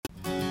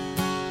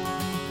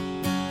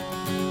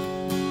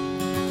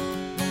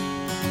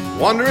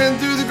Wandering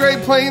through the great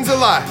plains of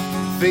life,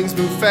 things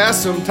move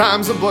fast,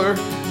 sometimes a blur.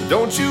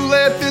 Don't you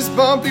let this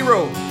bumpy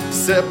road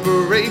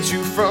separate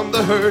you from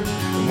the herd.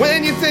 And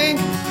when you think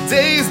the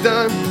day is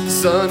done, the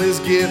sun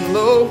is getting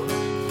low,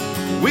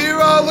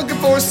 we're all looking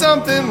for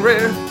something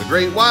rare, the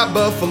great white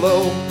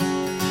buffalo.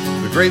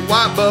 The Great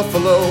White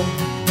Buffalo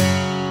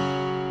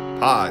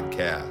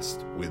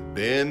Podcast with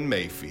Ben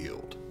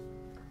Mayfield.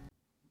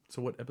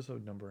 So what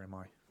episode number am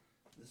I?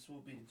 This will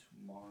be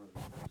tomorrow's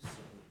episode.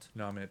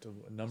 No, I meant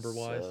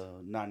number-wise.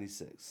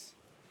 96.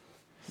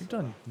 You've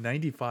done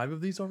 95 of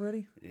these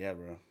already? Yeah,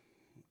 bro.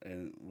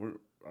 And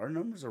our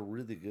numbers are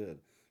really good.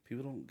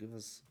 People don't give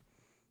us,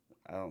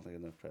 I don't think,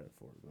 enough credit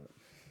for it,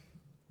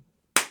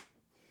 but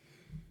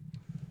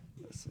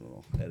that's a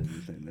little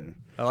editing thing there.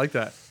 I like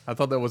that. I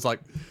thought that was like,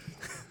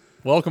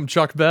 welcome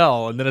Chuck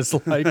Bell. And then it's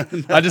like,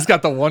 I just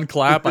got the one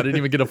clap. I didn't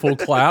even get a full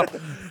clap.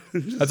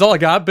 That's all I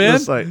got, Ben?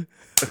 That's like,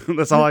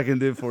 that's all I can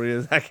do for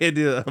you. I can't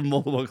do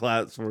multiple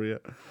claps for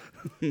you.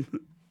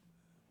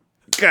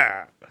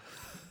 God.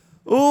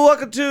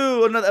 Welcome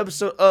to another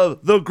episode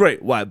of the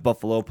Great White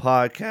Buffalo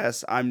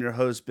Podcast. I'm your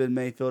host, Ben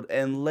Mayfield.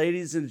 And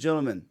ladies and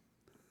gentlemen,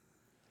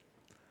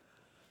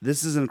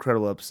 this is an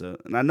incredible episode.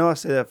 And I know I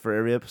say that for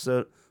every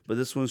episode, but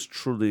this one's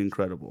truly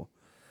incredible.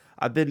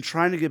 I've been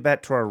trying to get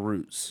back to our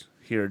roots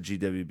here at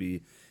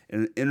GWB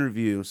and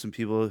interview some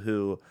people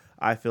who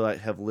I feel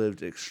like have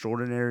lived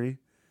extraordinary,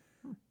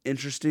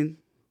 interesting,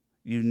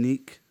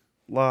 unique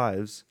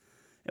lives.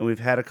 And we've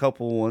had a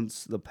couple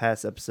ones the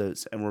past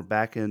episodes, and we're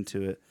back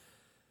into it.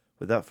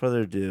 Without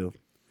further ado,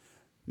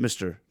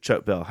 Mr.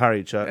 Chuck Bell. How are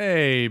you, Chuck?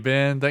 Hey,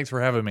 Ben. Thanks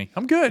for having me.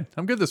 I'm good.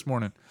 I'm good this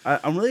morning.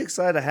 I'm really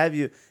excited to have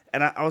you.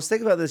 And I was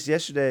thinking about this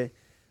yesterday.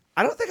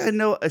 I don't think I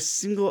know a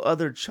single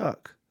other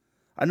Chuck.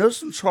 I know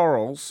some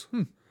Charles,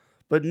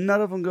 but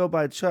none of them go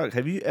by Chuck.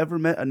 Have you ever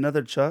met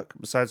another Chuck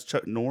besides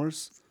Chuck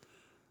Norris?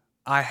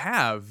 I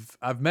have.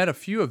 I've met a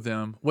few of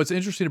them. What's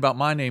interesting about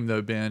my name,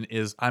 though, Ben,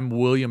 is I'm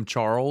William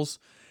Charles,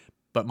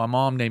 but my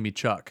mom named me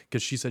Chuck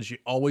because she said she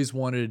always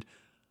wanted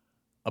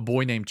a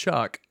boy named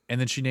Chuck, and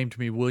then she named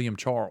me William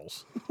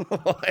Charles.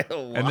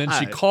 And then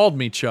she called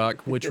me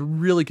Chuck, which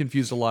really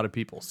confused a lot of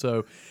people.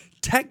 So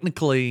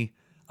technically,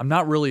 I'm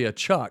not really a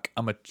Chuck.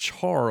 I'm a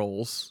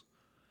Charles.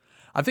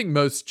 I think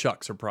most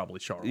Chucks are probably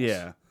Charles.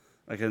 Yeah,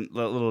 like a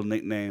little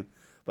nickname.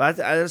 But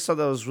I just thought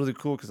that was really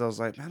cool because I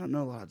was like, man, I don't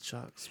know a lot of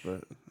Chucks.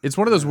 But It's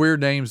one of those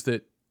weird names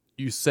that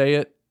you say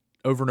it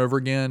over and over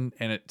again,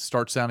 and it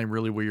starts sounding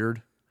really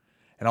weird.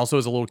 And also,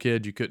 as a little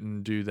kid, you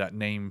couldn't do that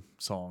name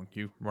song.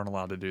 You weren't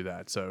allowed to do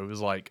that. So it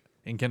was like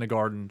in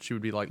kindergarten, she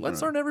would be like,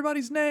 let's learn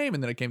everybody's name.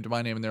 And then it came to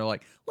my name, and they're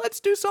like, let's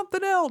do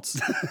something else.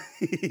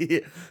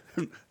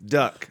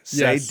 Duck.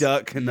 Say Yes.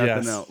 duck and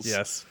nothing Yes. else.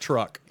 Yes.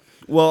 Truck.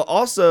 Well,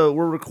 also,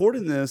 we're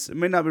recording this. It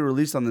may not be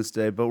released on this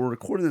day, but we're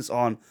recording this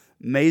on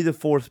May the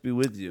 4th be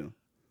with you.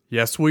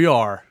 Yes, we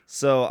are.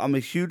 So I'm a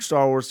huge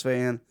Star Wars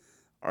fan.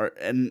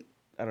 And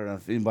I don't know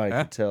if anybody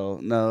can tell.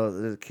 No,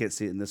 they can't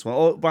see it in this one.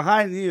 Oh,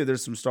 behind you,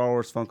 there's some Star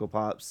Wars Funko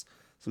Pops,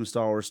 some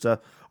Star Wars stuff.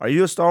 Are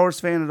you a Star Wars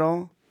fan at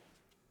all?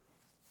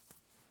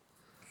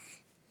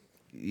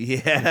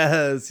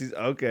 Yes.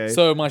 Okay.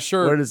 So my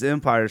shirt. Where does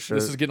Empire shirt?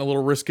 This is getting a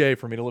little risque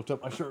for me to lift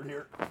up my shirt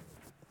here.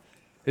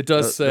 It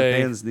does say, the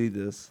fans need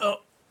this. oh,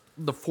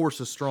 the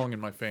force is strong in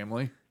my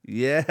family.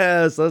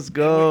 Yes, let's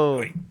go.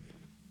 Wait.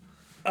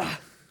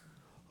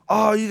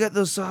 Oh, you got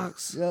those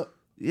socks. Yep.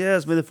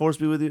 Yes, may the force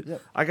be with you.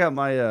 Yep. I got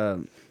my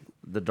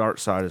the dark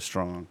side is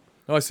strong.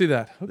 Oh, I see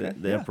that. Okay.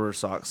 The Emperor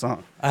socks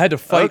on. I had to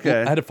fight.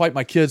 Okay. I had to fight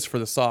my kids for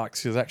the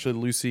socks because actually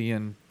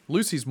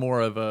Lucy's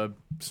more of a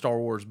Star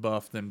Wars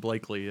buff than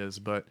Blakely is,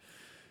 but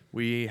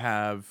we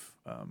have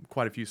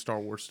quite a few Star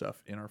Wars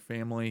stuff in our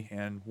family,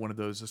 and one of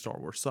those is Star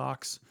Wars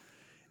socks.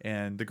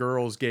 And the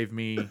girls gave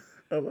me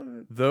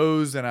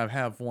those, and I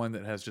have one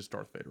that has just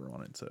Darth Vader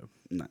on it. So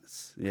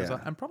Nice. 'cause Yeah.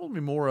 I'm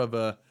probably more of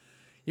a,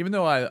 even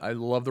though I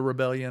love the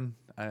Rebellion,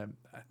 I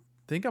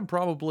think I'm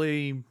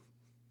probably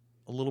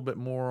a little bit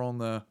more on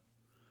the.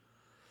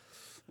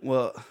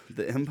 Well,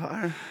 the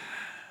Empire.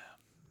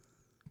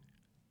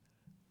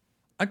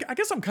 I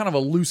guess I'm kind of a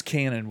loose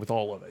cannon with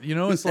all of it. You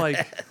know, it's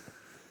like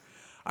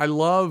I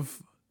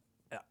love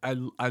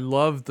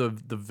the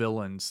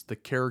villains, the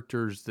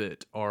characters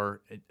that are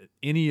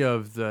any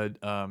of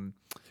the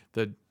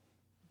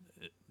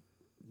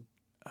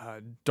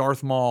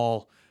Darth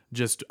Maul.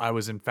 Just I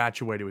was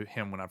infatuated with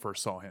him when I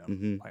first saw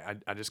him.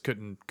 I just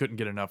couldn't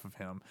get enough of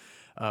him.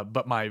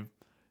 But my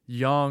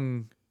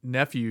young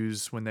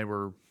nephews, when they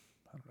were,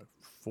 I don't know,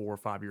 4 or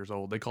 5 years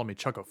old, they called me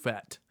Chuck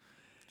O'Fett.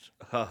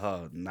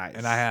 Oh, nice.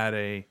 And I had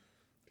a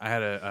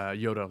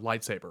Yoda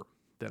lightsaber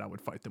that I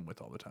would fight them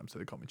with all the time, so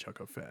they call me Chuck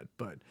O'Fett.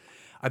 But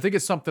I think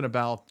it's something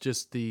about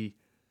just I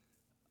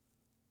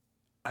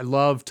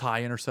love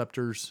TIE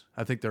interceptors.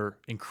 I think they're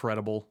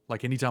incredible.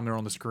 Like anytime they're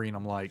on the screen,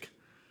 I'm like,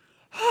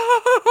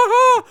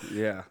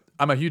 Yeah.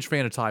 I'm a huge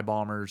fan of TIE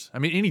bombers. I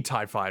mean, any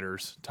TIE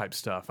fighters type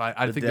stuff. I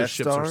think those Death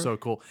ships are Star? so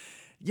cool.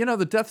 You know,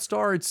 the Death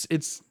Star, it's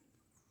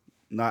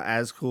Not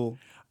as cool.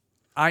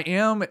 I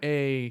am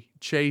a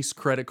Chase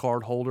credit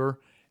card holder,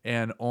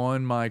 And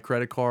on my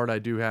credit card, I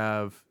do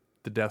have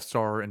the Death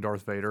Star and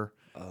Darth Vader.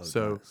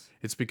 So nice.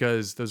 it's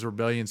because those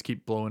rebellions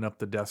keep blowing up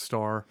the Death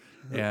Star,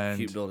 and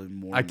Keep building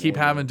more. I and keep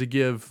more having to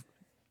give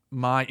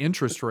my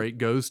interest rate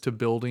goes to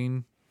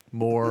building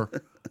more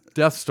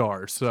Death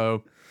Stars.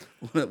 So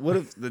What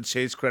if the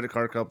Chase credit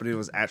card company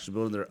was actually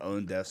building their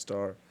own Death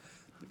Star,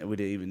 and we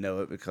didn't even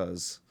know it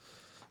because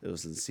it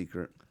was in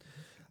secret?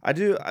 I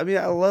mean,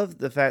 I love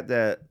the fact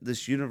that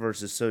this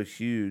universe is so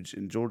huge,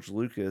 and George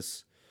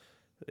Lucas,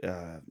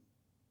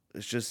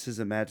 it's just his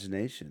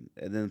imagination,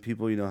 and then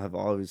people, have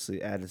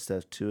obviously added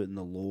stuff to it, and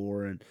the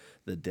lore and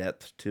the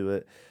depth to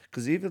it.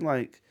 Because even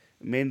like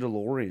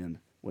Mandalorian,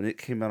 when it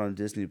came out on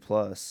Disney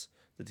Plus,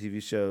 the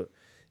TV show,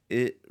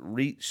 it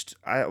reached,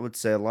 I would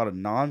say, a lot of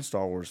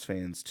non-Star Wars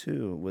fans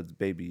too. With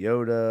Baby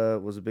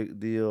Yoda was a big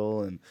deal,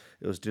 and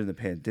it was during the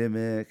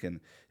pandemic, and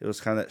it was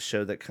kind of that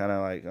show that kind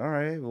of like, all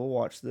right, we'll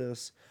watch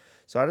this.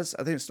 So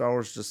I think Star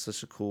Wars is just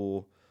such a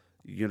cool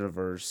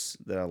universe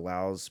that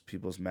allows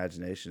people's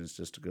imaginations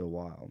just to go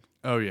wild.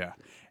 oh yeah,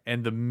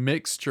 and the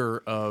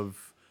mixture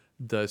of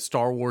the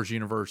Star Wars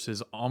universe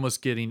is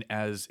almost getting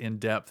as in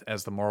depth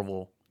as the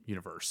Marvel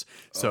universe.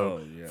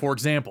 So, for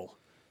example,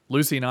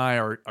 Lucy and I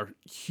are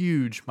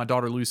huge. My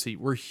daughter Lucy,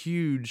 we're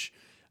huge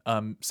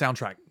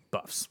soundtrack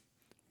buffs.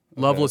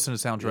 Love listening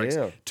to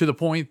soundtracks to the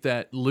point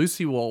that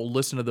Lucy will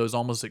listen to those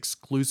almost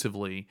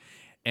exclusively,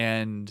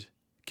 and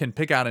can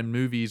pick out in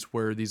movies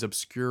where these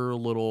obscure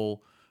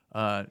little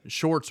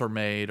shorts are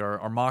made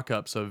or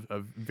mock-ups of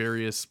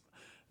various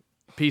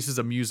pieces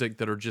of music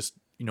that are just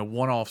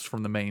one-offs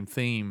from the main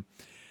theme.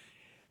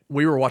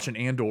 We were watching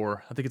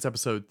Andor, I think it's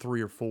episode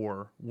 3 or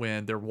 4,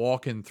 when they're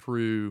walking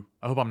through.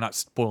 I hope I'm not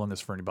spoiling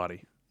this for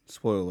anybody.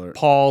 Spoiler alert.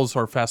 Pause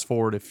or fast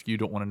forward if you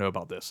don't want to know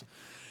about this.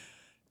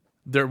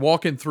 They're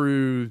walking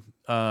through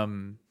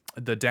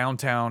the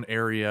downtown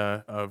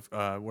area of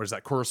what is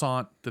that,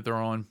 Coruscant that they're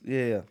on?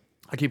 Yeah.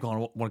 I keep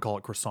want to call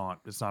it croissant.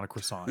 It's not a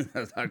croissant.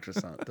 That's not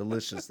croissant.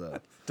 Delicious though.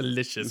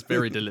 Delicious,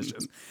 very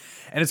delicious.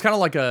 And it's kind of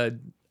like a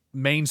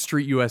Main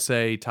Street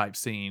USA type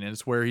scene, and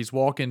it's where he's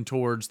walking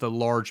towards the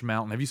large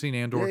mountain. Have you seen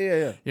Andor?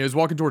 Yeah. Yeah, he's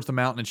walking towards the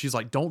mountain, and she's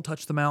like, "Don't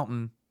touch the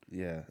mountain."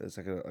 Yeah, it's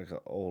like an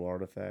old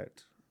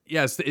artifact.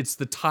 Yeah, it's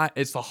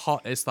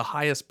the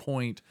highest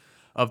point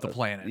of the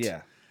planet.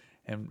 Yeah,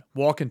 and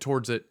walking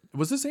towards it.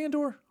 Was this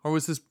Andor or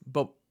was this?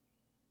 But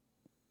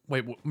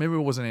wait, maybe it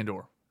wasn't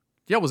Andor.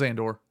 Yeah, it was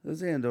Andor. It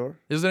was Andor.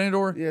 Is it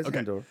Andor? Yeah, it's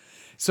Andor.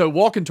 So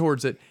walking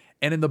towards it,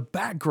 and in the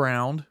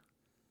background,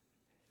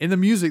 in the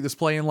music that's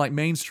playing like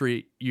Main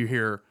Street, you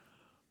hear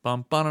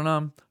bum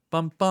ba-dum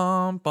bum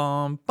bum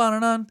bum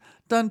ba-dum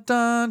dun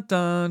dun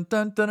dun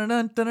dun dun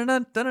dun dun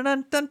dun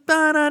dun dun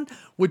dun,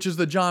 which is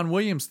the John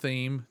Williams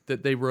theme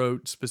that they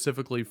wrote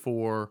specifically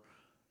for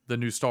the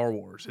new Star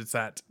Wars. It's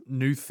that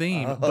new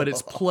theme, but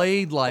it's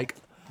played like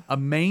a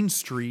Main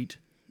Street,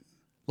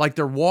 like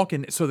they're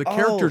walking. So the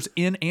characters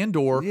in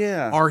Andor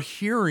are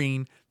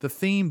hearing the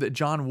theme that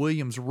John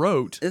Williams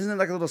wrote. Isn't it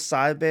like a little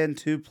side band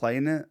too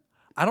playing it?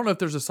 I don't know if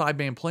there's a side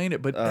band playing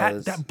it, but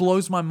that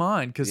blows my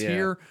mind because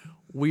here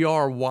we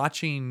are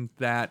watching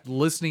that,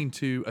 listening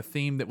to a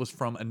theme that was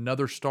from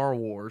another Star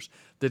Wars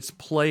that's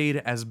played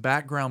as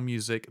background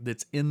music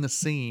that's in the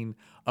scene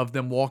of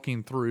them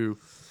walking through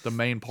the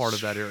main part of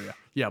that area.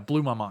 Yeah,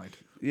 blew my mind.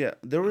 Yeah,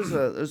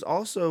 there's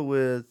also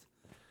with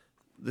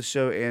the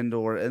show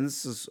Andor, and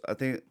this is, I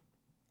think,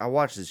 I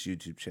watched this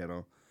YouTube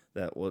channel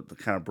that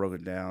kind of broke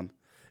it down.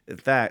 In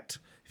fact,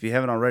 if you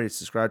haven't already,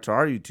 subscribe to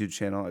our YouTube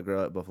channel at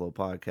Grow Up Buffalo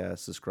Podcast.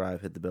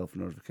 Subscribe, hit the bell for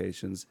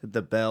notifications. Hit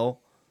the bell.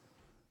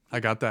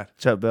 I got that.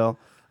 Chat bell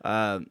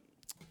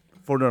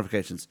for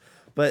notifications.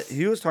 But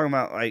he was talking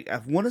about, like,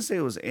 I want to say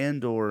it was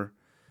Andor.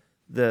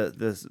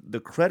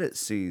 The credit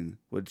scene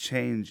would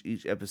change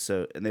each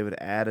episode, and they would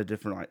add a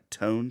different like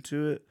tone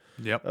to it.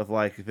 Yep. Of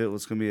like if it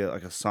was gonna be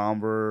like a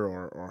somber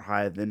or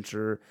high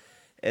adventure,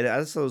 and I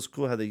just thought it was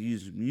cool how they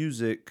used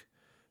music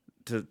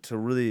to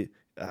really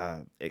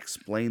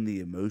explain the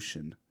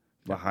emotion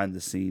behind the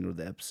scene or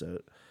the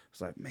episode.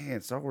 It's like, man,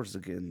 Star Wars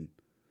is getting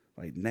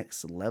like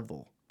next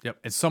level. Yep.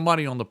 And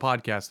somebody on the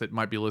podcast that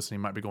might be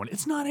listening might be going,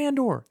 "It's not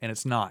Andor," and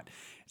it's not.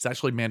 It's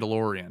actually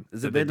Mandalorian.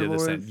 Is it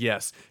Mandalorian?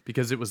 Yes,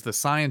 because it was the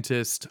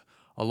scientist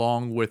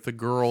along with the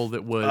girl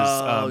that was.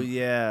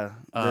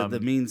 The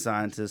mean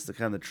scientist, the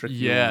kind of tricky.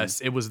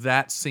 Yes, it was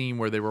that scene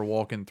where they were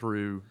walking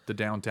through the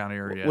downtown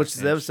area. Which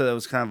is the episode that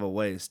was kind of a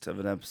waste of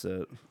an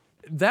episode.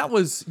 That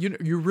was,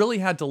 you really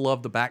had to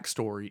love the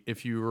backstory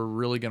if you were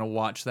really going to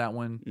watch that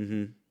one.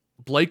 Mm-hmm.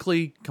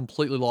 Blakely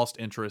completely lost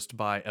interest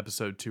by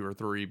episode 2 or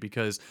 3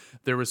 because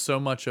there was so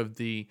much of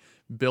the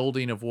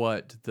building of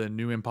what the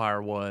new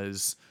Empire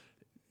was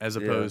as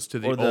opposed to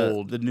the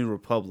New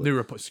Republic.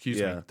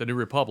 The New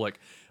Republic.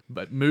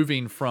 But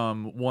moving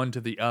from one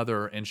to the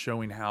other and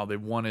showing how they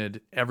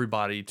wanted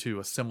everybody to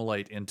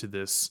assimilate into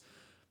this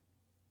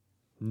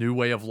new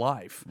way of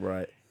life.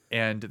 Right.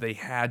 And they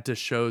had to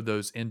show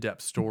those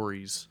in-depth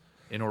stories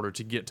in order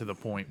to get to the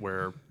point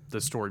where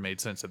the story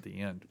made sense at the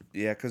end.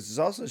 Yeah, because it's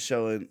also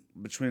showing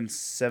between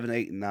 7,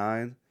 8, and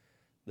 9,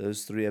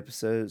 those 3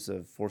 episodes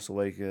of Force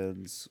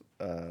Awakens,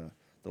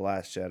 The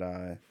Last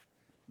Jedi,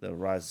 The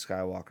Rise of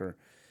Skywalker.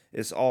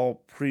 It's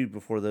all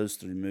before those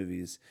 3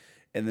 movies.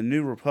 And the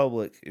New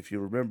Republic, if you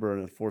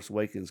remember, The Force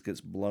Awakens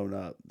gets blown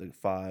up. The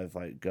 5,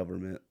 like,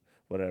 government,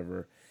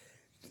 whatever.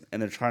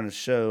 And they're trying to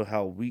show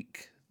how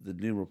weak the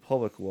New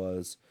Republic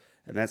was.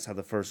 And that's how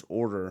the First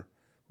Order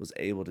was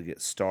able to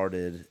get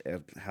started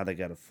and how they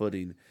got a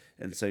footing.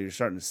 And so you're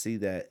starting to see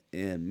that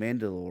in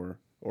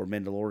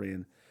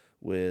Mandalorian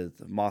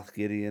with Moff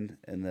Gideon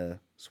and the,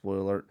 spoiler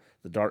alert,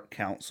 the Dark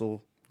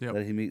Council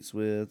that he meets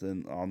with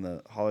and on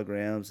the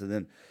holograms. And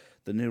then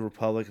the New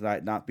Republic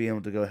not being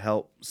able to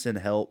go send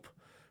help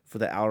for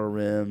the Outer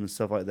Rim and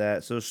stuff like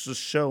that. So it's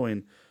just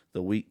showing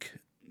the weak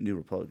New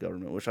Republic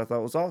government, which I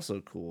thought was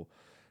also cool.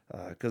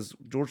 Because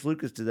George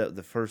Lucas did that with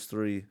the first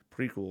 3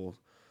 prequels,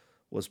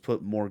 was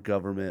put more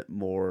government,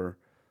 more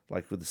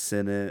like with the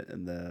Senate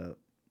and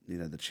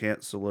the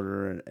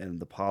Chancellor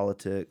and the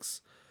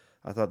politics.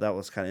 I thought that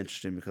was kind of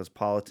interesting because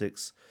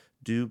politics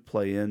do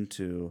play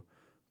into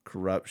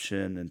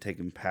corruption and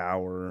taking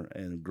power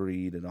and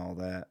greed and all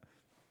that.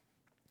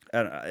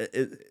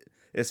 And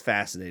it's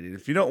fascinating.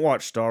 If you don't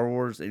watch Star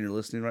Wars and you're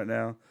listening right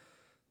now,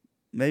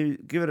 maybe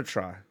give it a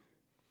try.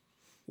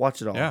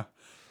 Watch it all. Yeah.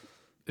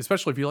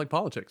 Especially if you like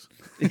politics.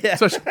 Yeah.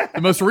 Especially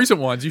the most recent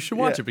ones, you should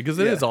watch it because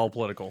it is all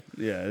political.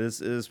 Yeah, it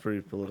is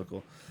pretty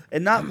political.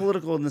 And not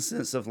political in the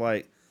sense of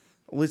like,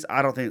 at least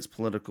I don't think it's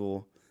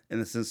political in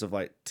the sense of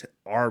like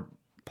our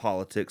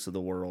politics of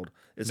the world.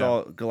 It's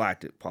all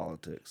galactic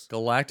politics.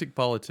 Galactic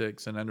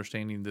politics and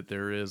understanding that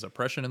there is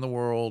oppression in the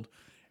world,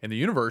 in the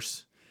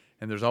universe,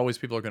 and there's always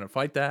people who are going to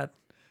fight that.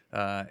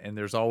 And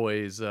there's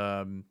always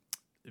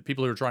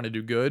people who are trying to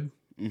do good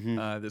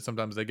that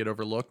sometimes they get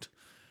overlooked.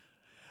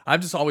 I'm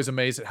just always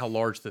amazed at how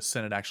large the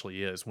Senate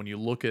actually is. When you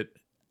look at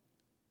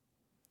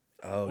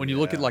you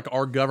look at like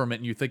our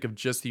government and you think of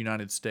just the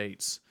United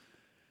States,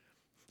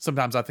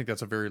 sometimes I think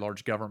that's a very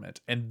large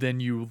government. And then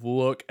you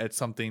look at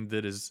something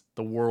that is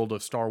the world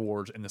of Star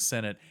Wars in the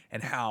Senate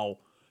and how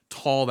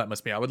tall that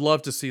must be. I would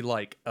love to see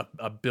like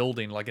a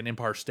building, like an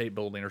Empire State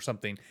Building or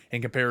something,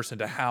 in comparison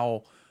to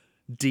how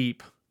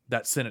deep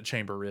that Senate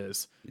chamber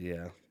is.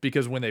 Yeah.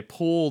 Because when they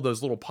pull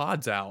those little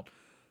pods out,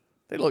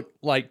 they look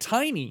like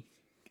tiny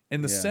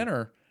in the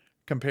center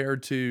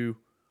compared to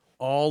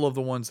all of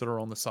the ones that are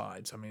on the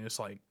sides. I mean, it's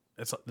like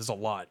there's a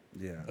lot.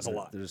 Yeah, there's a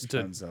lot. There's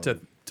tons of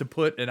them. To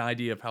put an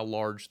idea of how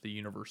large the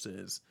universe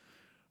is,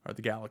 or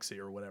the galaxy,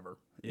 or whatever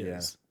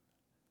is,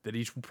 that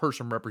each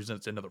person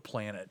represents another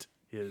planet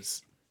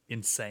is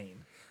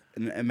insane.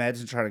 And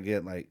imagine trying to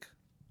get like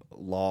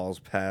laws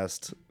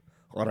passed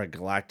on a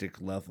galactic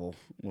level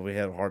when we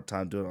had a hard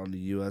time doing it on the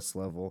U.S.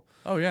 level.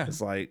 Oh yeah,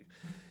 it's like.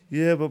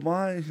 Yeah, but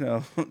mine,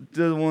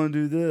 doesn't want to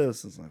do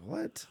this. It's like,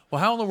 what?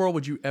 Well, how in the world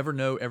would you ever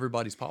know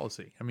everybody's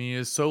policy? I mean,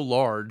 it's so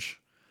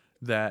large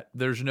that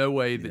there's no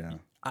way that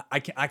I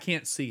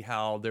can't see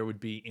how there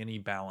would be any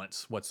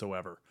balance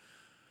whatsoever.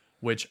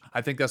 Which I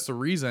think that's the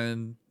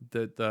reason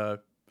that the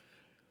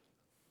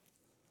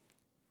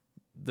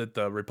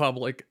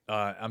Republic,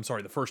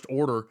 the First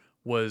Order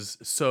was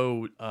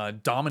so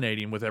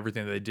dominating with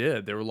everything that they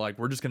did. They were like,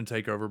 we're just going to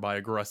take over by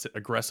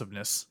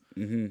aggressiveness.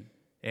 Mm-hmm.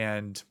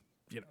 And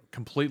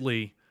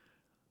completely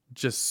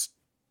just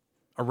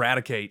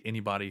eradicate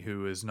anybody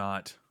who is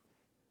not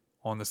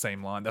on the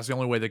same line. That's the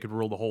only way they could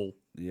rule the whole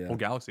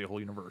galaxy, the whole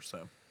universe.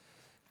 So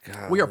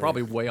we are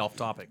probably way off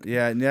topic.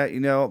 Yeah,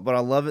 but I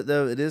love it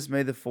though. It is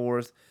May the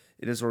 4th.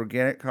 It is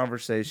organic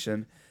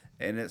conversation,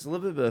 and it's a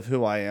little bit of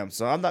who I am.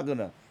 So I'm not going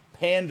to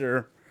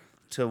pander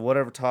to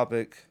whatever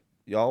topic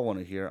y'all want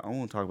to hear. I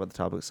want to talk about the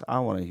topics I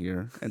want to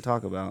hear and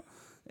talk about.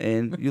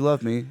 And you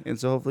love me, and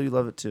so hopefully you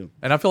love it too.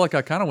 And I feel like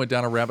I kind of went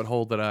down a rabbit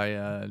hole that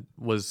I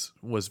was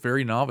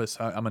very novice.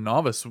 I'm a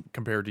novice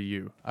compared to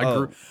you.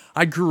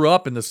 I grew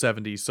up in the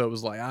 70s, so it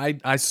was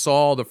like I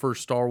saw the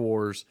first Star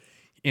Wars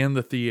in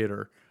the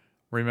theater,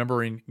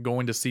 remembering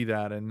going to see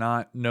that and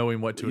not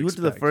knowing what to expect. You went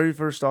to the very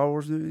first Star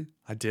Wars movie?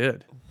 I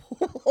did.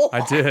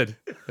 I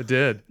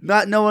did.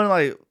 Not knowing,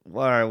 like,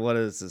 all right, what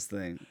is this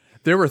thing?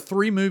 There were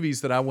 3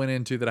 movies that I went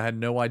into that I had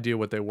no idea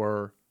what they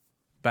were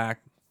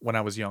back when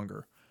I was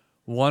younger.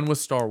 One was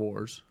Star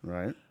Wars.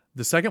 Right.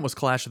 The second was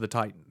Clash of the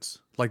Titans,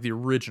 like the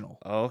original.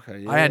 Oh,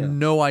 okay. Yeah, I had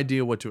no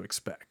idea what to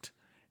expect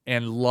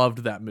and loved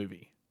that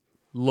movie.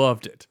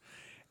 Loved it.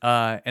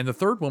 And the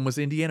third one was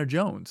Indiana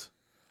Jones.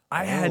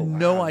 I had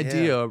no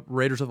idea.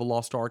 Raiders of the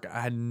Lost Ark.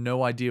 I had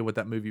no idea what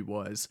that movie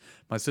was.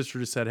 My sister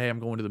just said, hey, I'm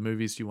going to the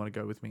movies. Do you want to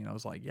go with me? And I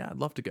was like, yeah, I'd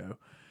love to go.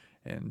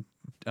 And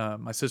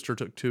my sister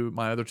took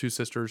my other 2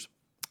 sisters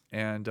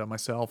and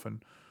myself.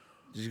 And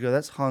did you go,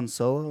 that's Han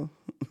Solo?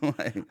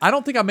 I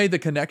don't think I made the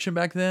connection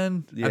back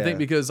then. Yeah. I think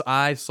because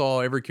I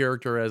saw every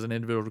character as an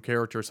individual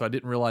character, so I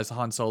didn't realize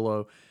Han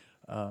Solo.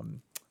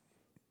 And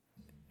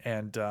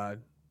I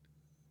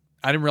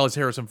didn't realize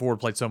Harrison Ford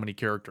played so many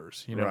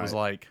characters. It was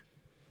like...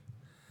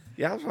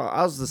 Yeah,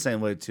 I was the same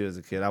way, too, as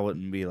a kid. I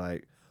wouldn't be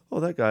like, oh,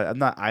 that guy... I'm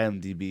not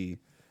IMDb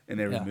in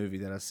every movie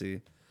that I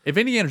see. If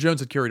Indiana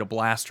Jones had carried a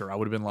blaster, I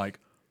would have been like,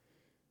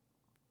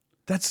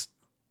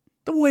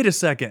 wait a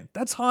second,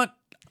 that's Han...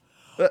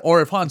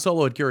 Or if Han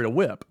Solo had carried a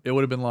whip, it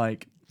would have been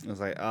like, I was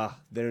like,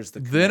 there's the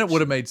then it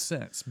would have connection. made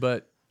sense.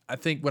 But I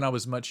think when I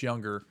was much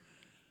younger,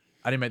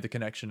 I didn't make the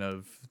connection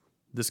of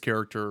this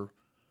character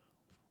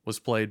was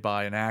played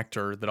by an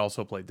actor that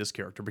also played this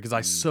character because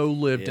I so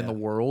lived in yeah. the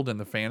world and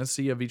the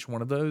fantasy of each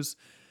one of those.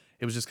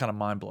 It was just kind of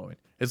mind blowing.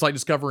 It's like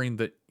discovering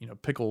that,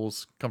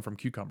 pickles come from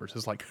cucumbers.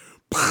 It's like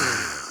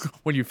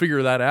when you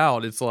figure that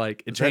out, it's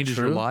like it that changes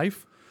your true?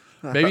 life.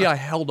 Maybe I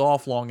held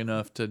off long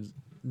enough to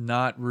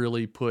not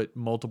really put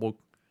multiple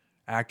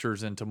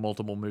actors into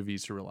multiple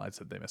movies to realize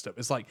that they messed up.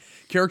 It's like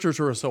characters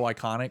who are so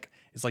iconic.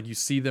 It's like you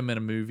see them in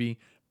a movie,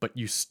 but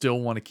you still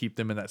want to keep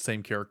them in that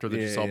same character that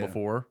you saw Yeah.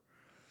 before.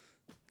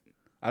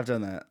 I've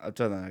done that. I've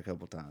done that a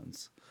couple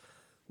times,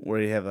 where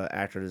you have an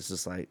actor that's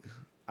just like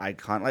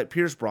icon, like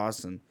Pierce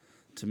Brosnan.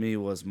 To me,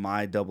 was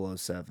my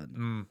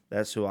 007.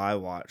 That's who I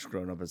watched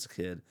growing up as a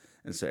kid,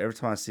 and so every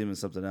time I see him in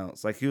something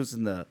else, like he was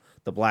in the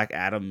Black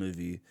Adam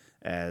movie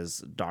as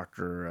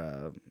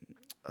Doctor.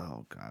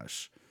 Oh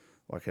gosh,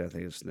 why can't I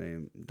think of his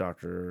name?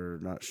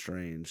 Doctor, not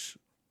Strange.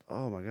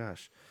 Oh my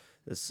gosh,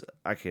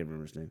 I can't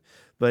remember his name.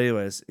 But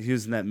anyways, he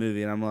was in that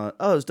movie, and I'm like,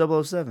 oh, it's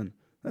 007.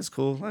 That's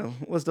cool. Like,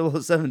 what's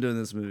 007 doing in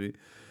this movie?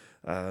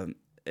 And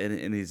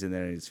he's in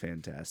there, and he's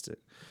fantastic.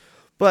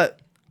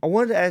 But I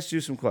wanted to ask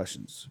you some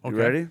questions. You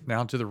ready?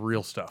 Now to the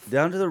real stuff.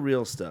 Down to the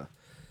real stuff.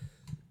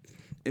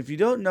 If you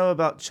don't know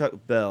about Chuck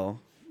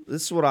Bell,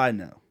 this is what I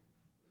know.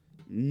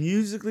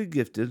 Musically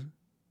gifted,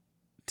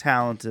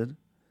 talented,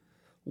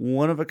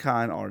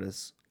 one-of-a-kind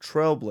artist,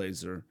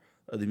 trailblazer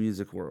of the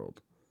music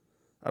world.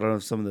 I don't know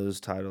if some of those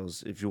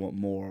titles, if you want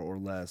more or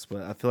less,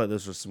 but I feel like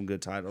those are some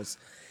good titles.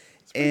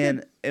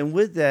 And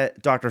with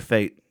that, Dr.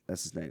 Fate,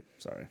 that's his name.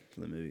 Sorry for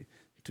the movie.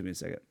 Took me a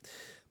second.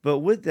 But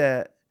with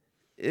that,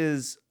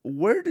 is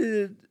where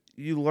did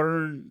you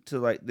learn to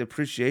like the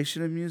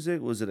appreciation of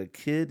music? Was it a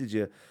kid? Did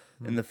you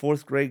in the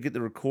 4th grade get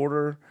the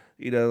recorder?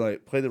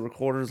 Like play the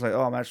recorders. Like,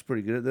 oh, I'm actually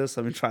pretty good at this.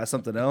 Let me try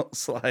something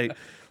else. And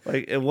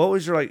what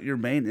was your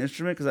main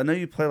instrument? Because I know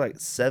you play like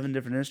 7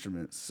 different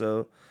instruments.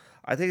 So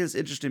I think it's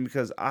interesting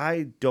because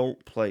I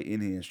don't play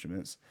any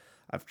instruments.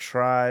 I've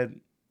tried,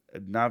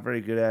 I'm not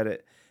very good at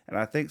it, and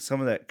I think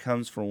some of that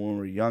comes from when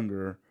we're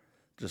younger,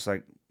 just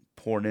like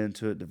pouring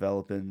into it,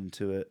 developing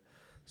into it.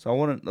 So I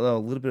want to know a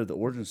little bit of the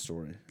origin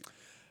story.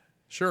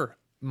 Sure.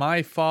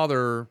 My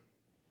father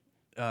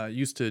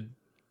used to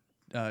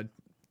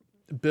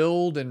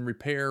build and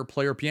repair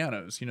player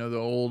pianos. The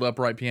old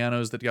upright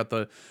pianos that got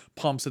the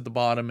pumps at the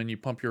bottom, and you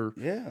pump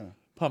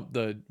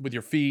with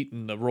your feet,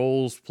 and the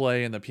rolls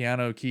play, and the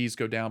piano keys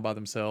go down by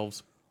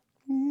themselves.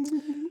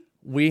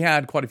 We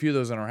had quite a few of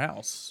those in our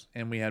house,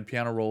 and we had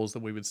piano rolls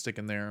that we would stick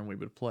in there, and we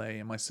would play.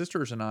 And my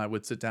sisters and I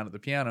would sit down at the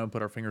piano,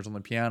 put our fingers on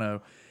the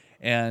piano,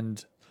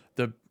 and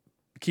the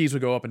keys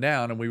would go up and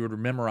down, and we would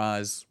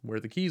memorize where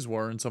the keys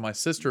were. And so my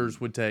sisters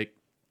would take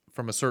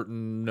from a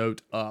certain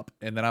note up,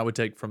 and then I would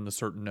take from the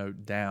certain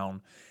note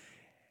down.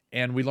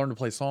 And we learned to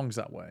play songs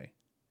that way.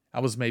 I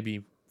was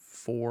maybe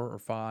 4 or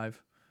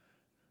 5.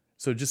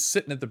 So just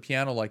sitting at the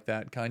piano like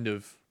that kind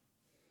of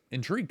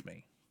intrigued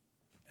me.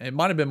 It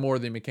might have been more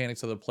the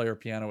mechanics of the player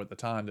piano at the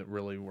time that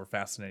really were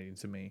fascinating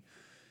to me.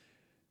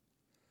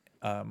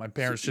 My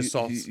parents just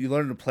saw... You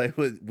learned to play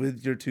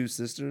with your 2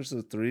 sisters,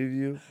 so 3 of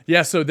you?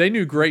 Yeah, so they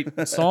knew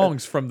great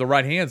songs from the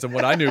right hands, and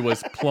what I knew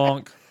was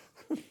plonk,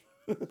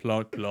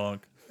 plonk,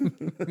 plonk,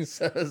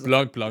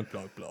 plonk, plonk, plonk,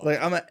 plonk.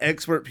 Like, I'm an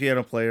expert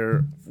piano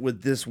player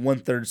with this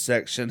 1/3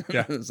 section.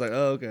 Yeah. It's like,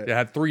 oh, okay. Yeah, I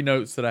had 3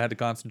 notes that I had to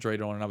concentrate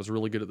on, and I was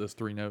really good at those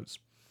 3 notes.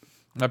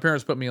 My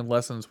parents put me in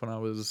lessons when I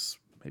was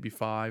maybe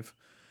 5,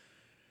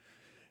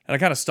 and I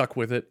kind of stuck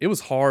with it. It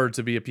was hard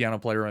to be a piano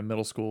player in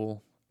middle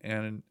school,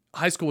 and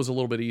high school was a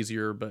little bit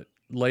easier, but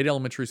late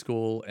elementary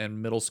school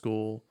and middle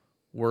school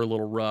were a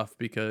little rough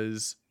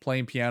because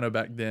playing piano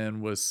back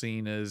then was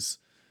seen as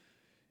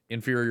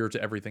inferior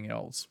to everything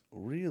else.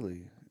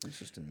 Really?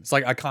 Interesting. It's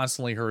like I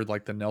constantly heard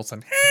like the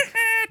Nelson,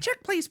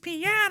 Chuck plays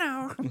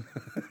piano.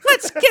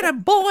 Let's get him,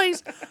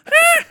 boys.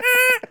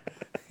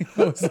 It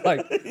was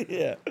like,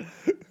 Yeah.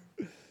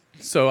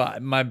 so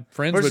my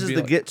friends Versus would be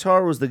the like,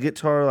 guitar, was the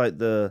guitar like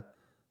the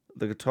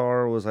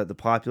guitar was like the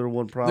popular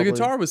one probably? the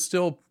guitar was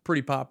still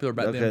pretty popular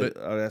back then, but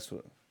that's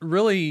what.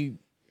 really,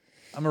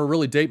 I'm gonna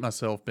really date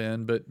myself,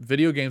 Ben, but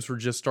video games were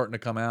just starting to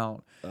come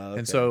out,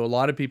 and so a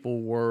lot of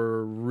people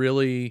were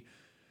really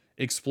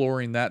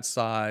exploring that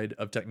side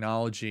of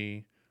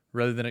technology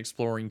rather than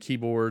exploring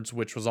keyboards,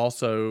 which was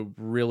also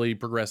really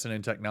progressing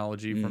in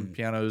technology from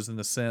pianos and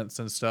the synths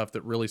and stuff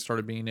that really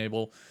started being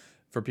able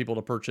for people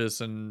to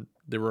purchase, and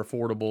they were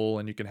affordable,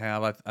 and you could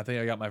have. I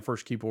think I got my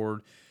first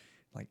keyboard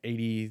like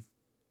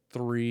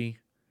 83,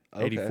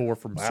 84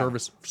 from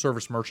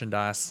Service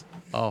Merchandise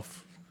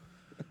off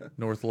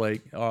North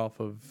Lake, off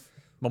of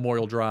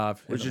Memorial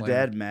Drive. Was your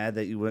dad mad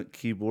that you went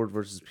keyboard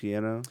versus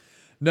piano?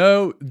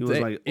 No, was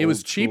like it was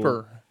old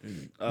cheaper.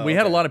 Oh, We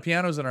had a okay. lot of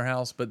pianos in our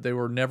house, but they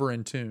were never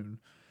in tune.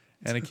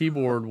 And a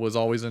keyboard was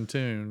always in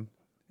tune.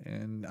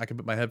 And I could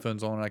put my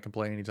headphones on and I could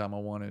play anytime I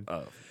wanted.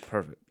 Oh,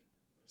 perfect.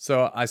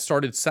 So I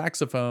started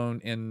saxophone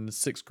in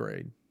 6th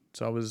grade.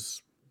 So I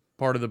was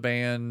part of the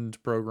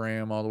band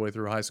program all the way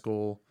through high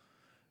school.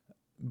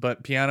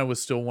 but piano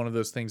was still one of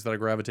those things that I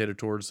gravitated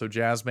towards. So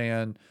jazz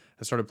band,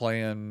 I started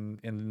playing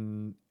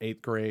in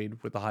 8th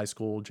grade with the high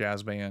school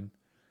jazz band.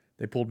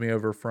 They pulled me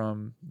over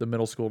from the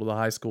middle school to the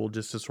high school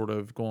just to sort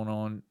of go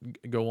on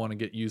and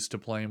get used to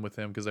playing with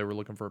them because they were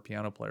looking for a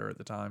piano player at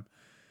the time.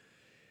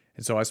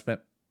 And so I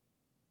spent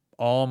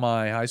all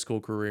my high school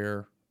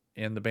career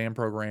in the band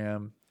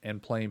program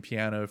and playing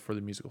piano for the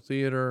musical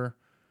theater,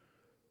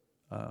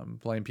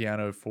 playing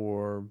piano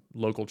for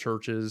local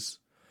churches.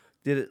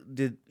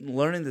 Did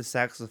learning the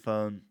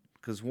saxophone,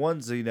 because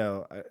one's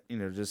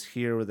just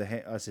here with the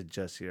hand. I said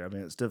just here. I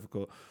mean, it's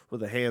difficult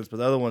with the hands, but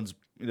the other one's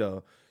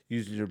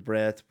using your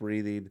breath,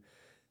 breathing.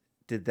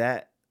 Did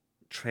that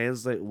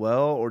translate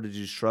well, or did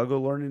you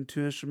struggle learning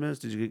 2 instruments?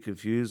 Did you get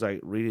confused like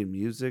reading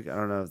music? I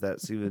don't know if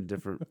that's even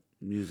different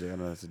music. I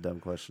know that's a dumb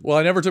question. Well,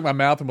 I never took my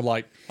mouth and was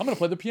like, I'm going to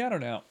play the piano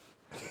now.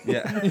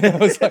 Yeah,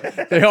 It's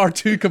like, they are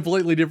 2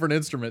 completely different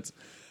instruments.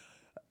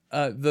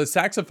 The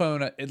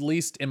saxophone, at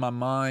least in my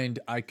mind,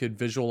 I could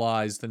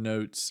visualize the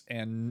notes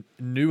and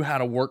knew how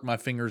to work my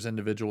fingers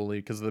individually.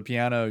 Because the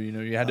piano,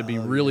 you had to be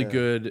really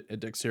good at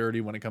dexterity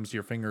when it comes to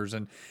your fingers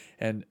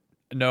and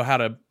know how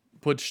to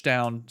push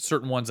down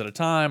certain ones at a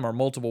time or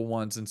multiple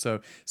ones. And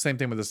so same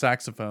thing with the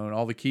saxophone.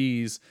 All the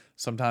keys,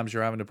 sometimes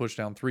you're having to push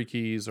down 3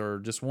 keys or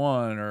just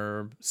 1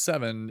 or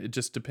 7. It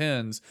just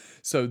depends.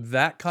 So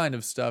that kind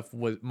of stuff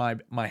was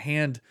my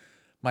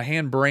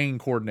hand-brain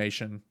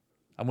coordination.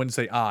 I wouldn't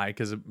say eye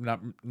because not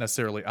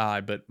necessarily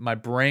eye, but my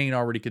brain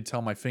already could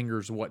tell my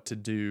fingers what to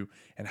do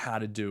and how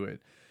to do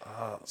it.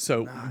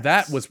 So nice.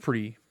 that was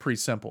pretty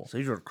simple. So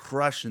you were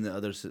crushing the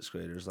other 6th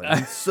graders. Like,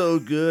 he's so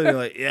good. You're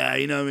like, yeah,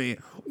 you know me.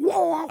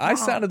 I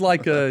sounded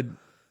like a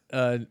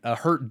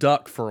hurt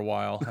duck for a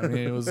while. I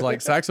mean, it was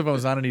like saxophone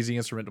is not an easy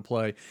instrument to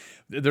play.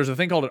 There's a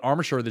thing called an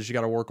armature that you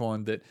got to work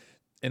on, that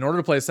in order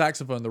to play a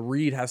saxophone, the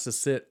reed has to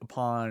sit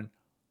upon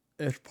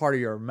each part of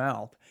your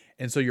mouth.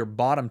 And so your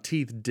bottom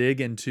teeth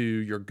dig into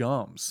your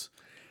gums.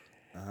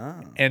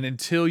 And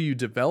until you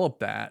develop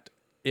that,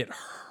 it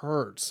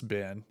hurts,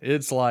 Ben.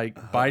 It's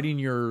like biting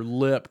your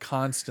lip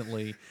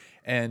constantly.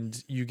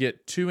 And you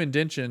get 2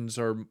 indentions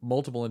or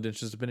multiple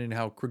indentions, depending on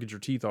how crooked your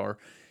teeth are,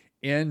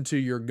 into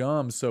your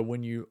gums. So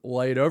when you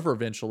lay it over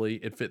eventually,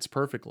 it fits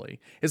perfectly.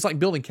 It's like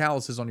building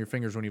calluses on your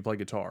fingers when you play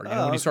guitar.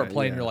 When you start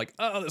playing, you're like,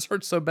 oh, this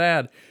hurts so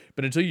bad.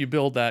 But until you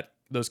build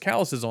those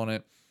calluses on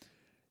it,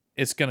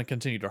 it's going to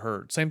continue to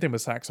hurt. Same thing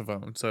with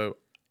saxophone. So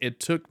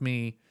it took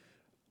me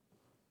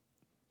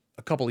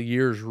a couple of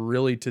years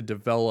really to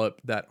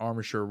develop that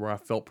armature where I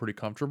felt pretty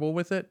comfortable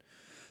with it.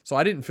 So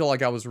I didn't feel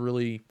like I was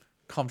really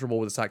comfortable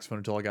with the saxophone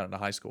until I got into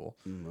high school.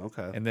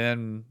 Okay. And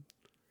then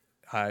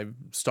I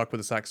stuck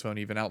with the saxophone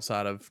even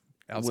outside of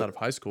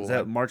high school. Is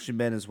that marching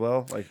band as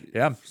well? Like,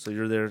 yeah. So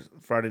you're there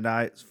Friday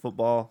nights,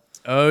 football?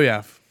 Oh,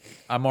 yeah.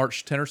 I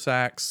marched tenor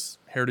sax,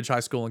 Heritage High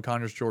School in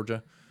Conyers,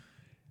 Georgia.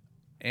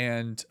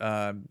 And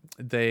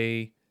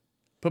they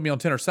put me on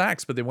tenor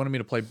sax, but they wanted me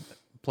to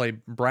play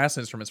brass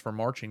instruments for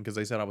marching because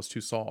they said I was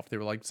too soft. They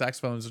were like,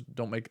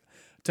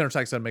 tenor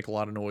sax doesn't make a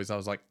lot of noise. I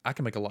was like, I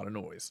can make a lot of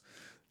noise.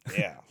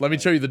 Yeah. Let me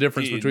show you the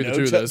difference between the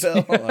two of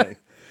those.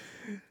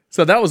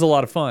 So that was a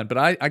lot of fun. But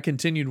I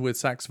continued with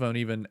saxophone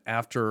even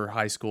after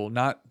high school,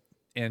 not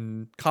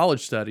in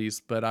college studies,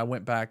 but I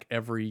went back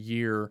every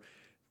year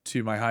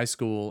to my high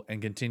school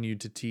and continued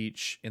to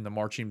teach in the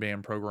marching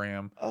band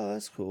program. Oh,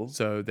 that's cool.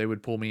 So they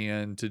would pull me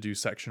in to do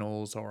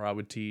sectionals, or I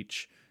would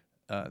teach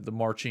the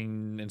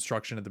marching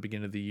instruction at the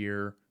beginning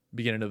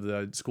of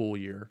the school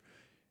year.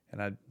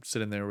 And I'd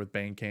sit in there with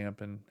band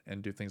camp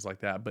and do things like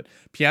that. But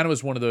piano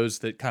was one of those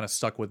that kind of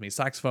stuck with me.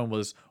 Saxophone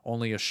was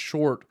only a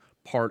short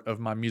part of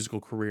my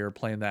musical career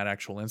playing that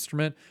actual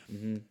instrument.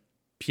 Mm-hmm.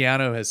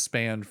 Piano has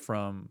spanned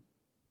from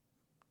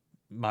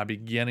my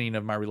beginning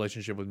of my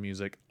relationship with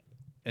music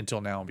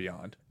until now and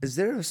beyond. Is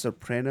there a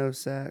soprano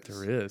sax?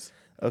 There is.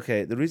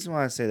 Okay, the reason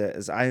why I say that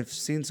is I've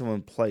seen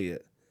someone play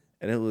it,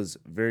 and it was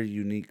very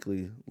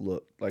uniquely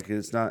looked. Like,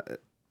 it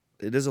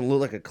doesn't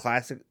look like a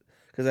classic,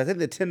 because I think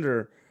the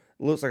tenor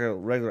looks like a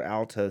regular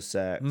alto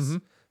sax,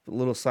 a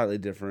little slightly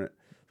different.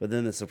 But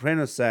then the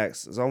soprano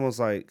sax is almost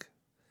like,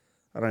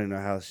 I don't even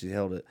know how she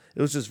held it.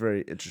 It was just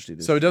very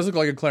interesting. So it does look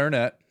like a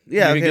clarinet.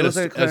 Yeah, you can looks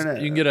like a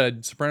clarinet. You can get a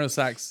soprano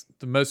sax.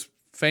 The most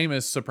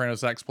famous soprano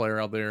sax player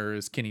out there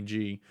is Kenny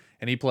G,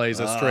 and he plays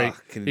a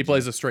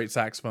straight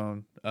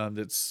saxophone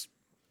that's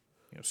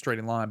straight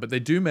in line. But they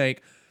do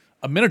make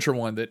a miniature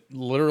one that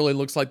literally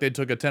looks like they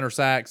took a tenor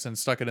sax and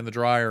stuck it in the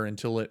dryer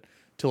until it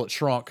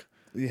shrunk.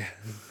 Yeah.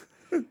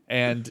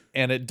 and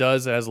it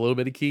has a little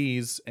bit of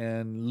keys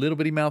and little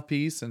bitty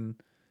mouthpiece, and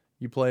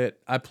you play it.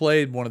 I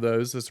played one of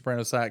those, a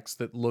soprano sax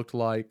that looked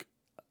like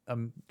a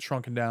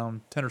shrunken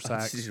down tenor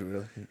sax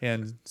Really?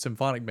 in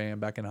symphonic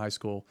band back in high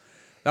school.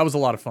 That was a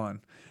lot of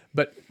fun.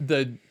 But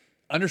the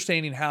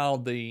understanding how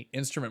the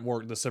instrument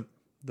worked,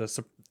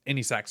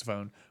 any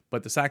saxophone,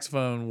 but the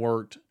saxophone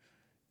worked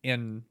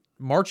in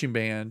marching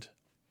band,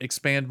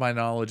 expand my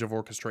knowledge of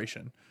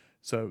orchestration.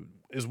 So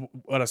is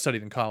what I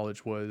studied in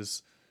college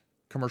was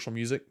commercial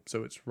music.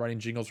 So it's writing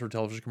jingles for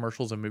television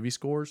commercials and movie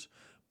scores.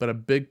 But a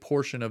big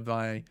portion of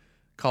my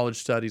college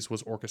studies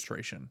was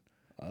orchestration.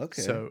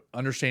 Okay. So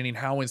understanding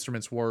how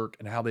instruments work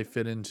and how they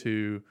fit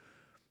into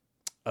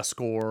a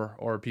score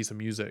or a piece of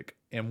music,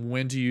 and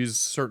when to use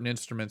certain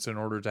instruments in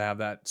order to have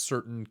that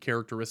certain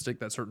characteristic,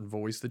 that certain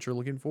voice that you're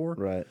looking for.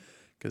 Right.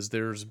 Because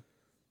there's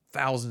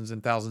thousands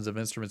and thousands of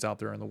instruments out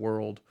there in the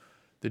world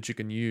that you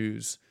can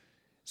use.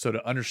 So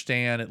to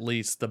understand at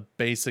least the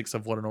basics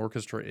of what an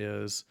orchestra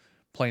is,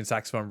 playing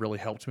saxophone really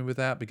helped me with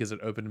that, because it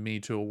opened me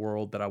to a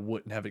world that I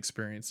wouldn't have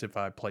experienced if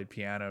I played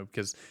piano,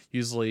 because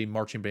usually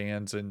marching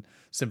bands and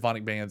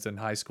symphonic bands in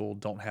high school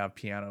don't have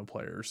piano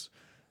players.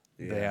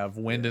 They have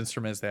wind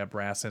instruments, they have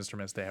brass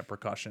instruments, they have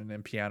percussion,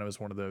 and piano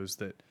is one of those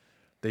that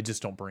they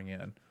just don't bring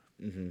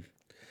in.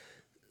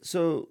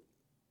 So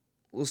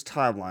let's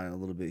timeline a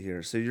little bit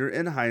here. So you're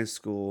in high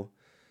school,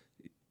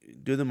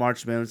 do the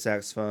marching band with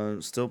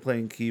saxophone, still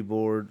playing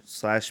keyboard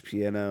 /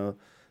 piano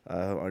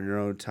on your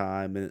own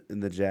time in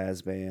the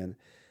jazz band,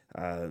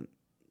 and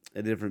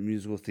different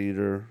musical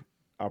theater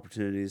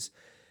opportunities.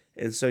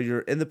 And so you're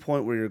in the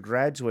point where you're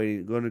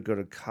graduating, going to go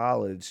to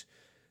college.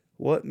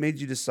 What made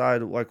you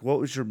decide, like,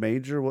 what was your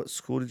major? What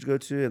school did you go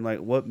to? And, like,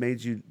 what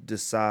made you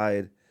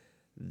decide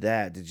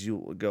that? Did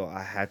you go,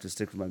 I have to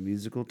stick with my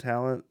musical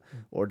talent?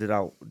 Or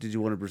did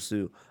you want to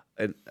pursue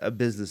a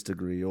business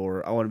degree?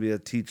 Or I want to be a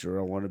teacher?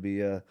 I want to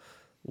be a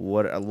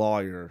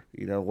lawyer?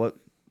 You know,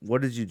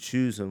 what did you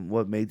choose, and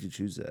what made you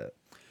choose that?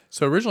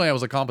 So originally I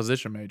was a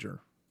composition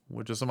major,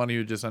 which is somebody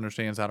who just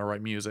understands how to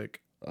write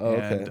music. Oh,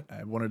 okay. And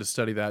I wanted to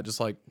study that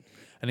just like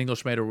an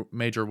English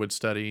major would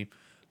study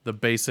the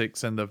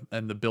basics and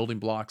the building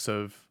blocks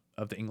of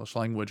the English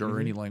language, or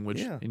any language,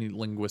 any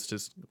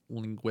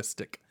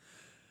linguistic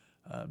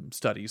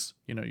studies.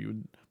 You know, you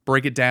would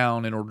break it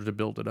down in order to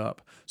build it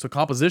up. So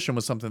composition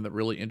was something that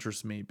really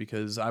interests me,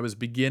 because I was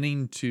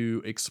beginning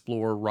to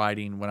explore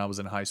writing when I was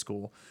in high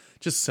school.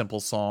 Just simple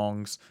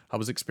songs. I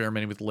was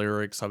experimenting with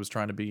lyrics. I was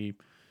trying to be,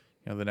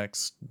 the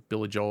next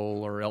Billy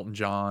Joel or Elton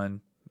John,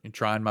 and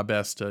trying my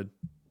best to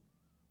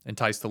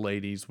entice the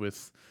ladies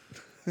with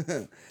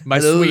my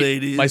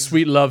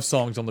sweet love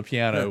songs on the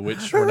piano,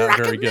 which were not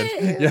very good.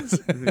 Yes,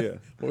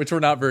 which were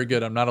not very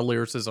good. I'm not a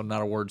lyricist. I'm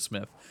not a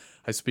wordsmith.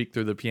 I speak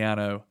through the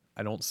piano.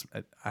 I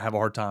have a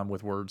hard time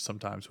with words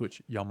sometimes,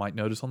 which y'all might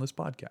notice on this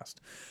podcast.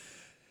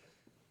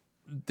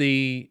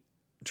 The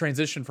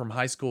transition from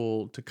high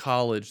school to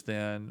college,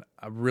 then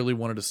I really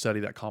wanted to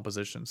study that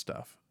composition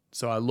stuff.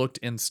 So I looked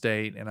in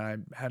state, and I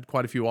had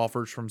quite a few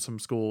offers from some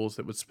schools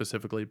that would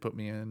specifically put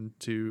me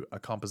into a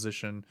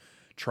composition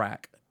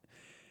track.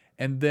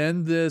 And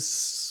then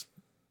this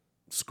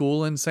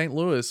school in St.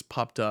 Louis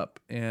popped up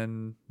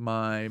in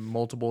my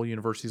multiple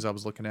universities I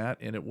was looking at,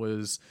 and it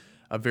was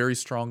a very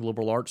strong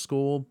liberal arts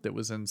school that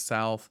was in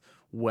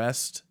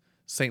southwest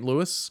St.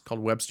 Louis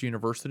called Webster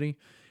University.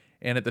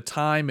 And at the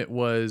time, it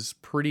was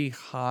pretty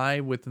high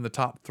within the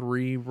top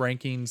 3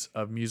 rankings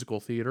of musical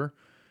theater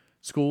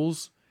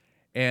schools.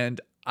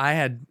 And I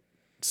had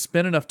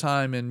spent enough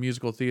time in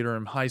musical theater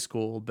in high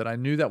school that I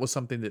knew that was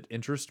something that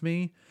interested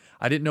me.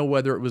 I didn't know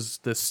whether it was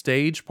the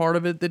stage part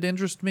of it that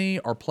interested me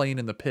or playing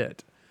in the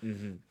pit,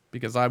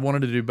 because I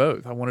wanted to do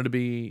both. I wanted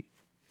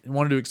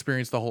to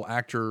experience the whole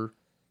actor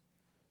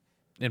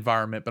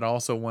environment, but I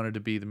also wanted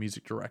to be the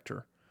music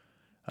director.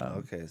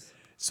 Okay.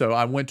 So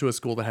I went to a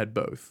school that had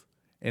both,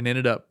 and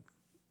ended up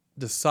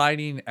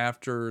deciding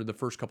after the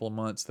first couple of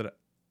months that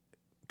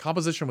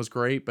composition was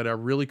great, but I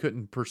really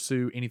couldn't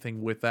pursue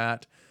anything with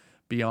that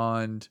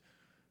beyond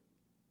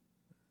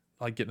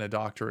like getting a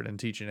doctorate and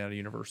teaching at a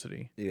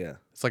university. Yeah.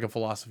 It's like a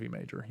philosophy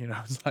major,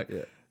 It's like,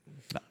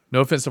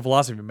 no offense to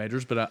philosophy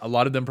majors, but a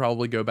lot of them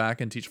probably go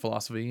back and teach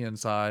philosophy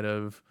inside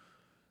of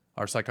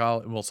our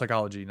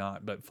psychology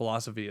not, but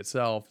philosophy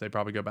itself. They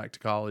probably go back to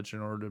college in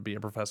order to be a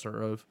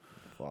professor of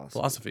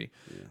philosophy.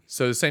 Yeah.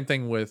 So the same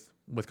thing with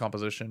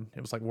composition.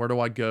 It was like, where do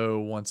I go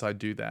once I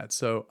do that?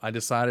 So I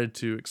decided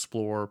to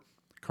explore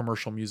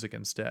commercial music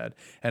instead.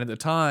 And at the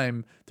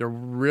time, there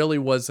really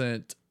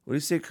wasn't. When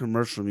you say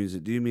commercial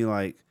music, do you mean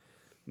like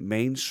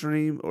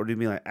mainstream, or do you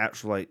mean like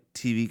actual like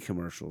TV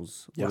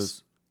commercials?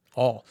 Yes.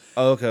 All.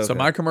 Oh, okay. So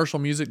my commercial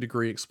music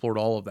degree explored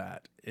all of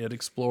that. It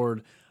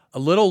explored a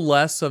little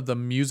less of the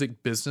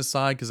music business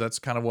side, because that's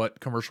kind of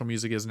what commercial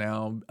music is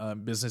now,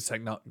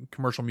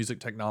 commercial music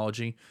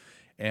technology,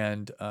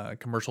 and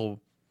commercial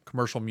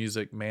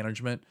music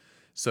management.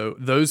 So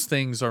those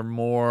things are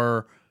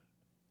more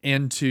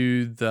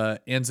into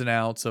the ins and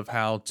outs of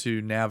how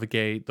to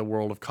navigate the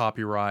world of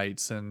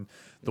copyrights and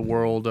the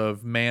world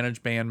of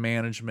band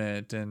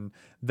management and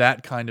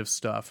that kind of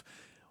stuff.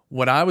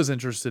 What I was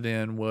interested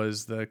in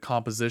was the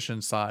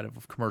composition side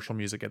of commercial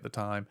music at the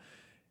time.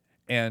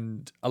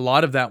 And a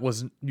lot of that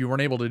you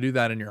weren't able to do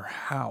that in your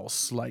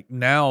house. Like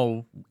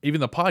now, even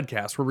the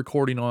podcast, we're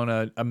recording on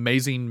an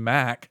amazing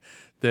Mac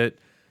that,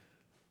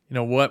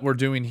 what we're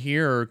doing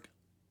here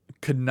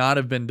could not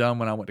have been done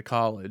when I went to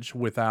college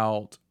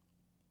without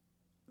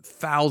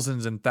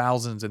thousands and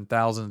thousands and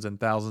thousands and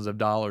thousands of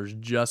dollars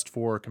just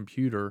for a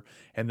computer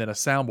and then a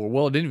soundboard.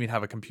 Well, it didn't even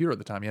have a computer at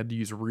the time. You had to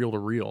use reel to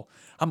reel.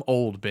 I'm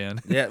old, Ben.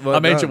 Yeah, well,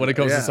 I'm ancient no, when it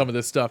comes yeah. to some of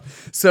this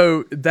stuff.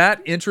 So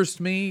that interests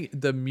me.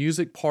 The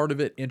music part of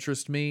it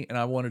interests me, and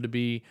I wanted to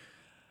be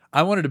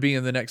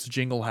in the next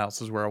Jingle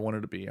House is where I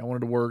wanted to be. I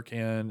wanted to work in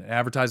an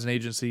advertising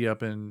agency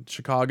up in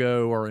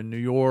Chicago or in New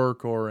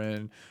York or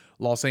in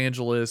Los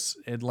Angeles.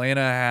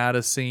 Atlanta had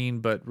a scene,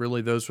 but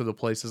really those were the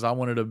places. I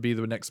wanted to be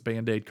the next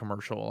Band-Aid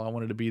commercial. I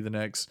wanted to be the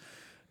next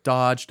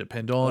Dodge,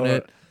 depend on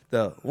it.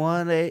 The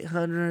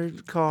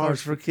 1-800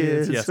 cars for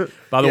kids. Yes.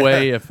 By the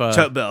way, if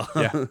Chuck Bell.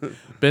 yeah,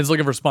 Ben's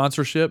looking for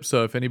sponsorship.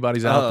 So if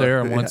anybody's out there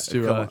and wants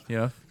come to, on. Maybe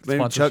Chuck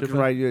sponsorship, can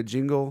write you a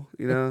jingle.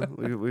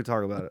 We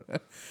talk about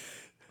it.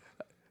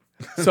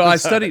 so I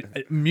studied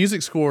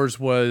music scores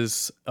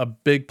was a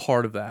big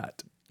part of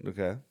that.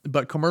 Okay.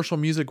 But commercial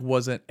music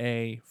wasn't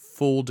a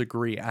full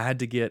degree. I had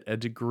to get a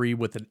degree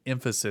with an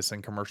emphasis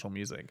in commercial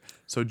music.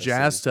 So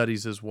jazz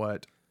studies is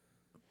what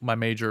my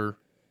major,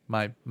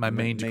 my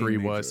main degree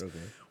major, was, okay.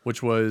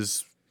 which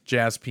was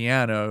jazz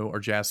piano or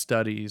jazz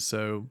studies.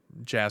 So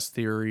jazz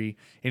theory,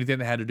 anything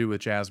that had to do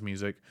with jazz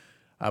music,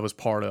 I was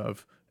part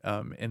of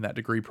in that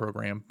degree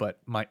program. But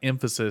my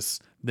emphasis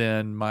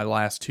then my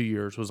last 2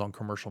 years was on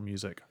commercial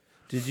music.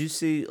 Did you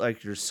see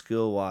like your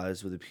skill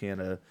wise with the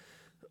piano?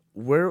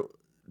 Where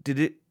did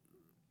it?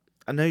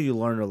 I know you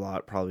learned a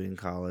lot probably in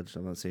college.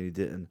 I'm not saying you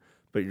didn't,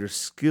 but your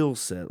skill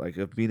set, like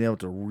of being able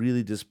to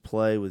really just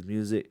play with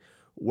music,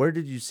 where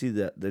did you see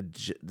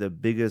the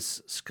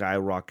biggest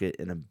skyrocket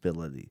in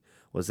ability?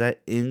 Was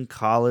that in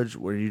college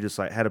where you just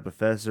like had a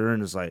professor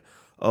and it's like,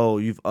 oh,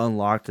 you've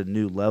unlocked a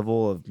new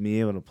level of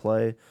me able to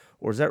play,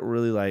 or is that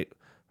really like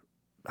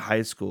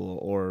high school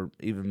or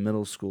even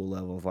middle school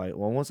level of like,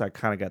 well, once I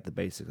kind of got the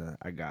basics,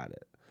 I got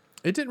it?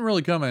 It didn't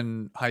really come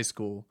in high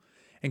school.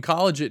 In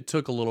college, it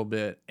took a little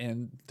bit,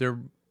 and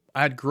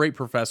I had great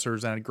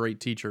professors and I had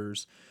great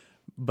teachers,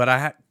 but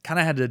I kind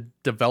of had to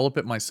develop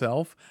it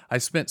myself. I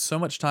spent so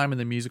much time in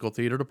the musical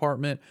theater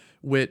department,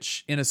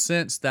 which in a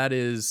sense that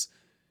is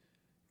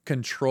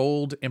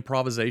controlled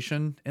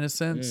improvisation in a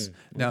sense.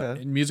 Now,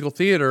 okay. in musical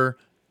theater,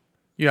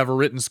 you have a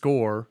written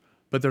score,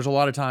 but there's a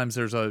lot of times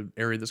there's an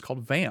area that's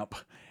called vamp,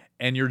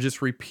 and you're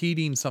just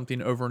repeating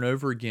something over and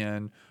over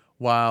again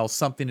while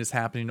something is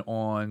happening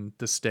on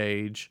the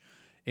stage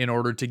in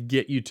order to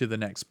get you to the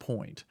next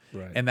point.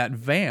 Right. And that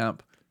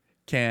vamp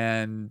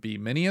can be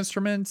many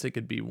instruments. It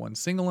could be one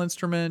single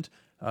instrument.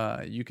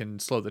 You can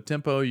slow the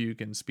tempo. You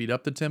can speed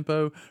up the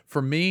tempo.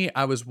 For me,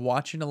 I was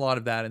watching a lot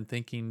of that and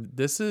thinking,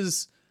 this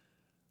is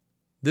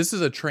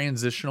a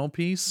transitional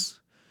piece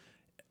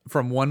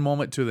from one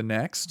moment to the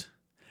next.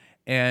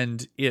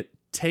 And it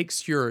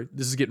takes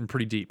this is getting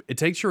pretty deep. It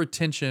takes your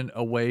attention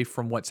away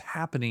from what's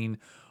happening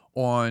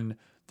on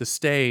the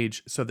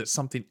stage so that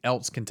something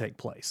else can take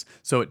place.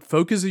 So it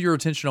focuses your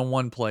attention on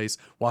one place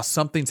while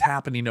something's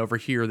happening over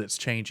here that's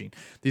changing.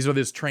 These are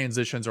these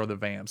transitions or the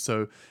vamps.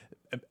 So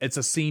it's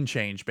a scene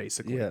change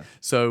basically. Yeah.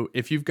 So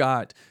if you've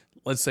got,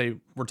 let's say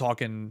we're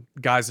talking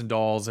Guys and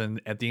Dolls, and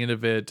at the end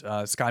of it,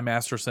 Sky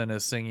Masterson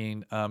is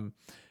singing one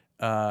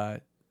of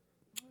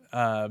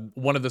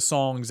the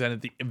songs, and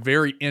at the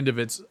very end of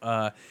it,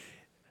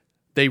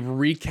 they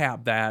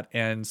recap that,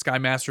 and Sky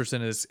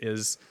Masterson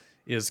is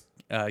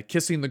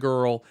kissing the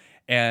girl,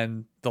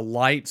 and the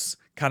lights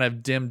kind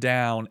of dim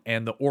down,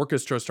 and the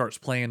orchestra starts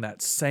playing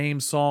that same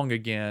song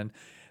again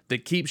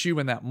that keeps you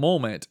in that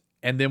moment.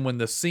 And then when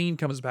the scene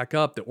comes back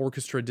up, the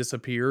orchestra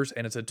disappears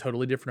and it's a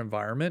totally different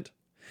environment.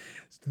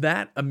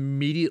 That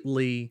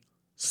immediately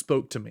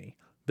spoke to me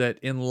that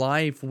in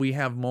life we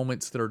have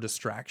moments that are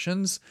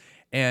distractions.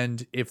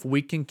 And if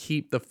we can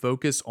keep the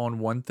focus on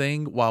one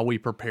thing while we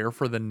prepare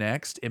for the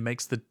next, it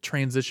makes the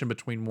transition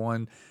between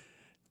one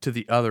to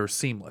the other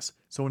seamless.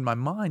 So in my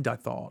mind, I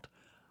thought,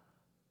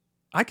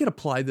 I could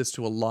apply this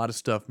to a lot of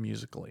stuff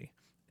musically.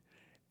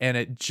 And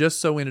it just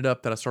so ended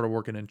up that I started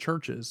working in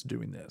churches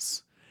doing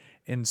this.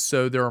 And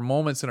so there are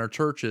moments in our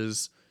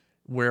churches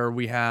where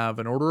we have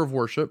an order of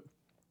worship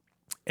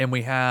and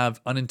we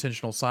have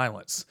unintentional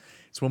silence.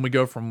 It's when we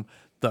go from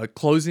the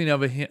closing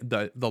of a hymn,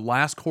 the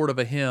last chord of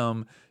a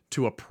hymn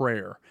to a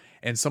prayer.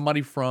 And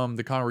somebody from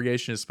the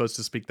congregation is supposed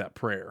to speak that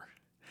prayer.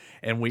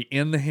 And we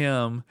end the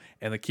hymn,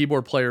 and the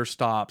keyboard player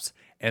stops,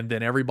 and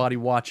then everybody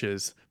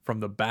watches from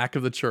the back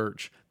of the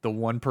church the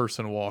one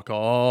person walk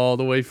all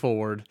the way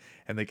forward,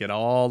 and they get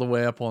all the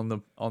way up on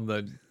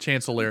the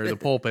chancel area, the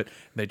pulpit,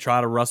 and they try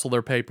to rustle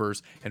their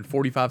papers, and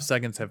 45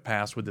 seconds have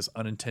passed with this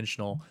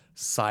unintentional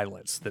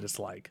silence that is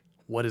like,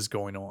 what is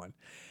going on?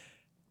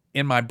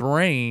 In my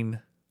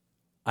brain,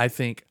 I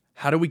think,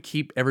 how do we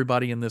keep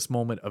everybody in this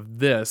moment of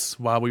this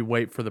while we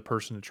wait for the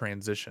person to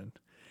transition?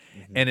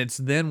 Mm-hmm. And it's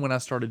then when I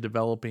started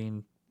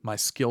developing my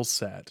skill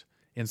set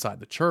inside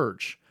the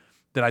church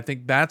that I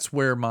think that's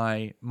where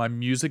my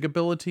music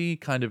ability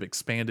kind of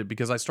expanded,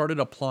 because I started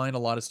applying a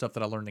lot of stuff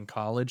that I learned in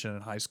college and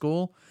in high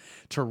school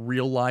to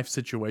real life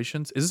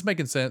situations. Is this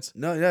making sense?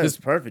 No, yeah, it's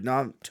perfect. No,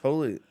 I'm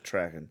totally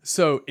tracking.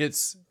 So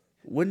it's...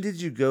 When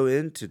did you go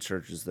into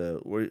churches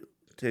though?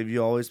 have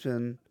you always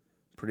been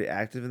pretty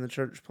active in the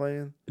church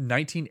playing?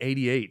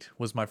 1988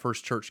 was my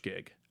first church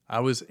gig. I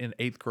was in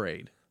 8th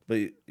grade.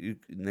 But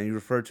now you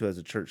refer to it as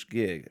a church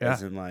gig,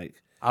 as in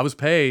like, I was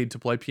paid to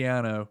play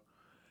piano.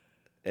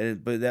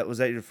 but was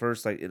that your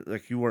first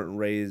like you weren't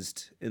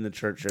raised in the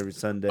church every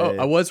Sunday? Oh,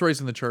 I was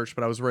raised in the church,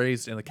 but I was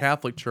raised in the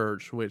Catholic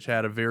Church, which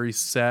had a very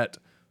set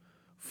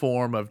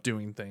form of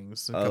doing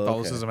things.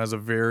 Catholicism has a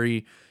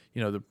very,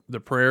 the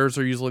prayers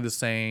are usually the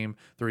same.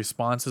 The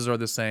responses are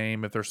the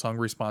same. If they're sung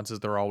responses,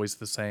 they're always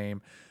the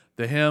same.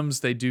 The hymns,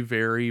 they do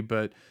vary,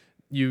 but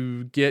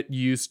you get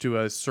used to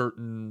a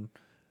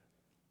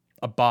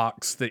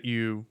box that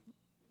you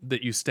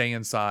stay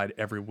inside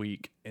every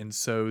week. And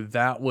so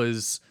that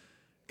was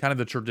kind of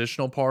the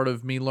traditional part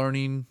of me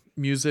learning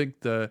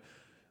music, the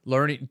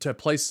learning to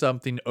play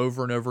something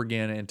over and over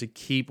again and to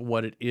keep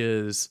what it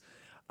is.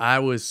 I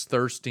was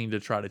thirsting to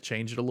try to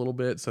change it a little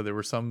bit. So there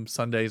were some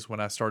Sundays when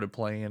I started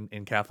playing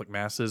in Catholic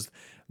masses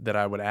that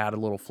I would add a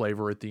little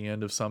flavor at the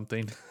end of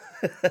something.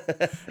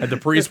 And the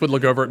priest would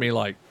look over at me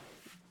like,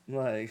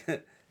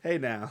 hey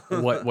now.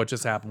 what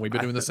just happened? We've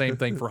been doing the same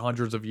thing for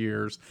hundreds of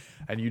years,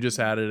 and you just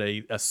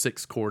added a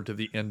 6 chord to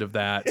the end of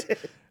that,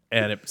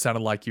 and it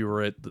sounded like you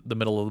were at the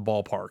middle of the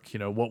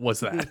ballpark. What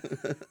was that?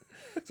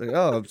 It's like,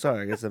 oh, I'm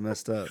sorry. I guess I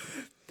messed up.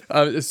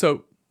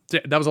 So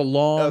that was a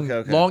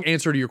long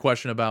answer to your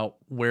question about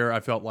where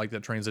I felt like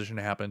that transition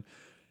happened.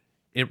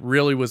 It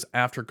really was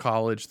after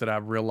college that I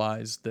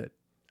realized that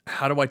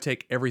how do I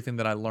take everything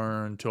that I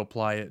learned to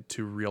apply it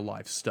to real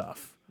life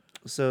stuff?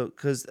 So,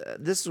 because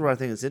this is where I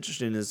think it's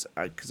interesting is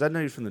because I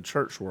know you from the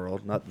church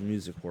world, not the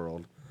music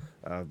world,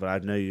 but I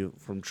know you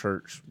from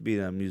church being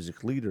a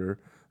music leader,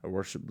 a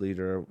worship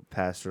leader, a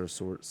pastor of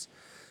sorts.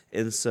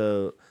 And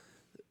so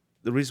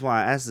the reason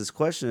why I asked this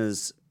question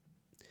is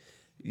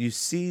you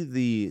see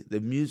the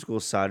musical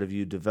side of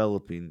you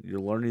developing.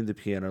 You're learning the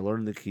piano,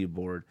 learning the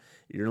keyboard.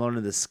 You're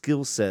learning the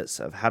skill sets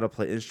of how to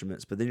play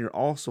instruments. But then you're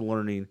also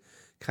learning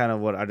kind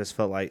of what I just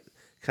felt like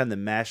kind of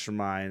the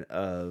mastermind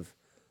of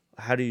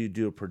how do you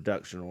do a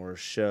production or a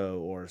show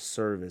or a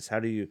service? How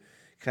do you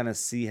kind of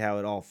see how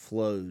it all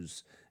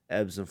flows,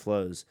 ebbs and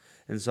flows?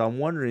 And so I'm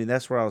wondering,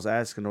 that's where I was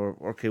asking,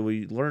 okay, well,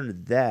 you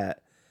learned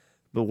that,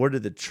 but where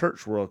did the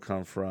church world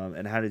come from?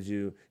 And how did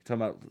you talk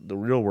about the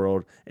real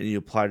world and you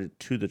applied it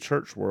to the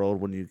church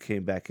world when you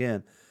came back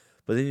in?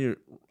 But then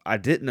I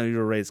didn't know you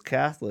were raised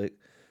Catholic.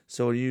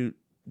 So when you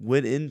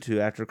went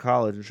into after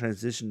college and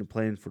transitioned to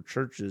playing for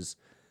churches,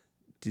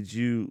 did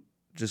you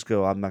just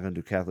go, I'm not going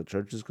to do Catholic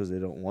churches because they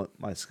don't want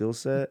my skill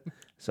set,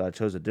 so I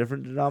chose a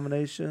different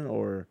denomination?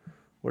 Or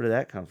where did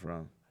that come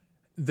from?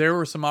 There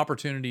were some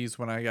opportunities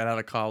when I got out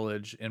of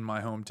college in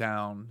my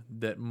hometown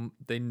that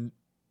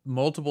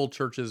multiple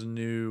churches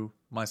knew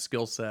my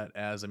skill set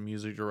as a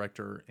music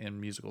director in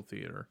musical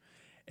theater,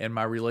 and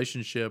my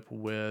relationship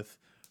with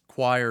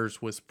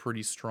choirs was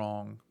pretty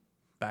strong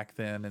back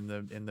then in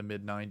the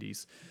mid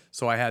 90s.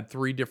 So I had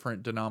 3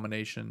 different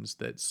denominations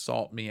that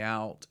sought me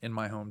out in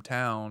my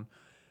hometown,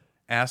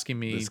 asking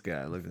me, this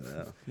guy, look at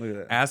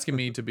that, asking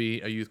me to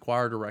be a youth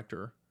choir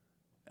director.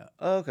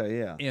 Okay,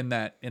 yeah. In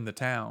the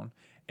town.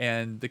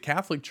 And the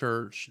Catholic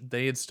Church,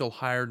 they had still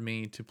hired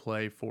me to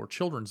play for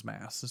children's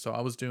mass. So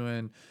I was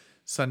doing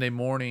Sunday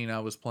morning, I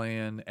was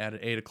playing at an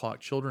 8:00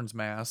 children's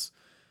mass.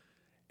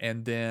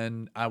 And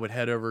then I would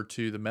head over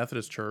to the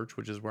Methodist Church,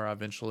 which is where I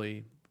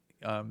eventually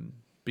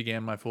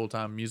began my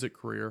full-time music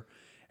career.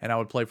 And I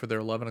would play for their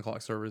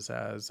 11:00 service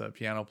as a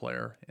piano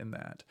player in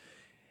that.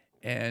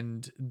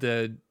 And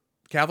the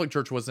Catholic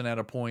Church wasn't at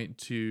a point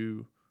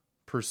to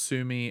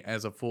pursue me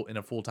as in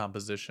a full-time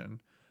position.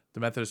 The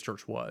Methodist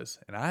Church was,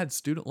 and I had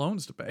student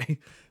loans to pay.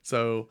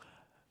 So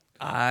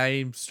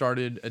I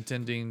started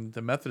attending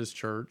the Methodist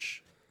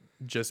Church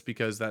just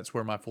because that's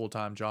where my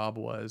full-time job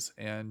was,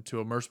 and to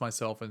immerse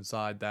myself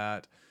inside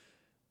that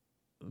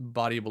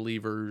body of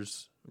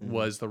believers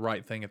was the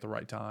right thing at the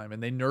right time.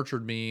 And they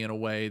nurtured me in a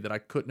way that I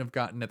couldn't have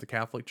gotten at the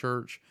Catholic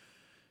Church.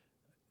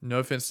 No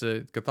offense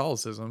to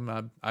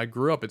Catholicism. I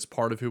grew up. It's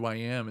part of who I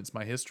am. It's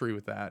my history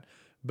with that.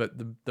 But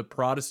the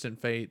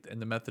Protestant faith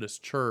and the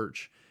Methodist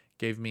Church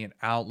gave me an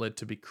outlet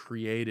to be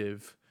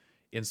creative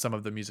in some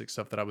of the music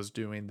stuff that I was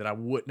doing that I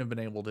wouldn't have been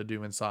able to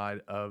do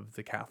inside of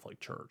the Catholic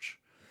Church.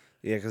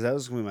 Yeah, because that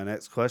was going to be my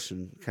next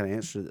question. Kind of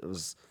answered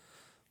it.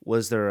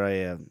 Was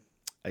there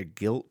a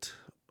guilt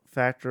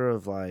factor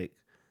of like,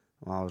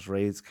 well, I was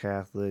raised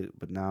Catholic,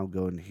 but now I'm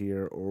going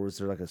here? Or was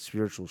there like a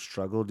spiritual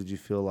struggle? Did you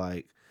feel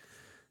like,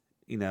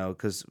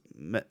 because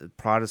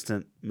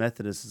Protestant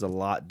Methodist is a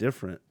lot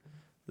different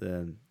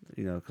than,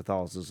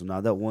 Catholicism.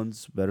 Now that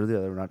one's better than the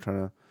other. We're not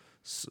trying to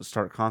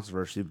start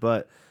controversy,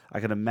 but I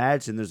can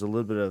imagine there's a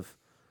little bit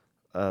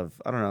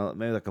of I don't know,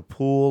 maybe like a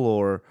pull,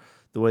 or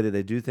the way that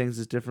they do things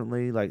is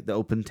differently. Like the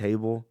open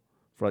table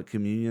for like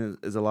communion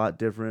is a lot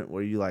different,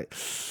 where you like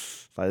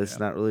this is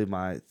not really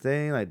my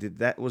thing.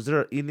 Was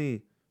there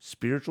any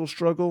spiritual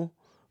struggle,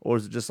 or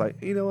is it just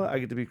like, you know what, I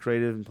get to be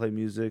creative and play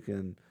music,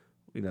 and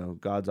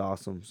God's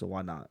awesome, so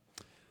why not?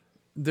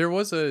 There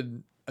was a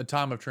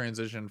time of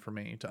transition for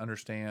me to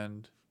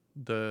understand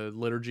the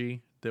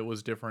liturgy that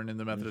was different in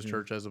the Methodist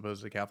Church as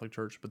opposed to the Catholic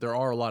Church, but there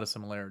are a lot of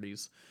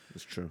similarities.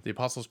 It's true. The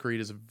Apostles' Creed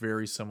is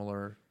very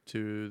similar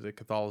to the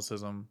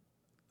Catholicism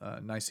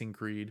Nicene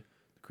Creed,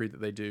 the creed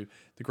that they do.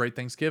 The Great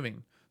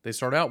Thanksgiving, they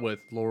start out with,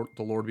 Lord,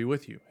 the Lord be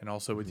with you, and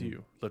also with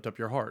you. Lift up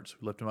your hearts.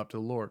 Lift them up to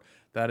the Lord.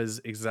 That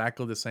is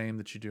exactly the same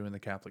that you do in the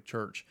Catholic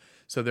Church.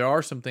 So there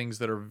are some things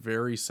that are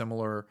very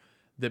similar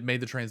that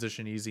made the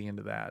transition easy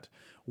into that.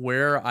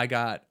 Where I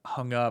got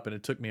hung up, and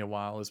it took me a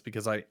while, is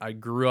because I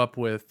grew up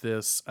with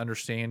this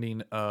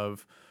understanding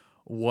of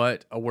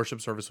what a worship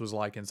service was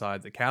like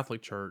inside the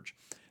Catholic Church,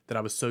 that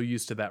I was so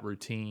used to that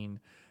routine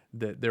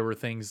that there were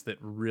things that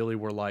really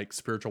were like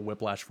spiritual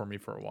whiplash for me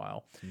for a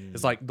while.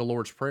 It's like the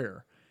Lord's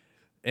Prayer.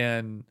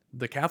 And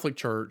the Catholic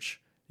Church,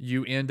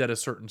 you end at a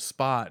certain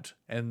spot,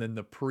 and then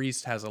the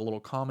priest has a little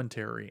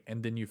commentary,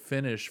 and then you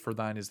finish, for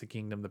thine is the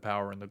kingdom, the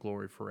power, and the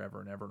glory forever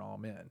and ever, and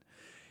amen.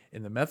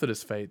 In the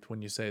Methodist faith,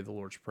 when you say the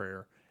Lord's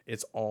Prayer,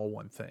 it's all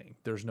one thing.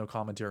 There's no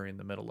commentary in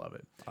the middle of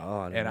it.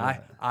 Oh,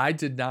 I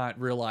did not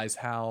realize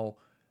how...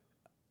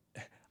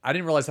 I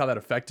didn't realize how that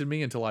affected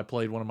me until I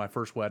played one of my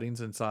first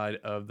weddings inside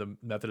of the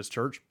Methodist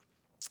Church.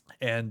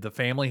 And the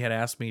family had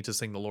asked me to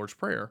sing the Lord's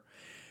Prayer.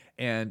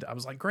 And I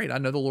was like, great, I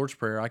know the Lord's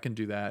Prayer. I can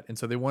do that. And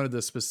so they wanted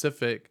the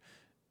specific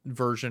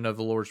version of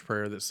the Lord's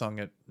Prayer that's sung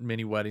at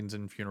many weddings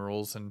and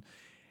funerals.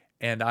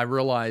 And I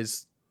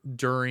realized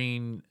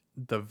during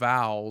the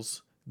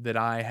vows that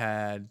I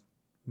had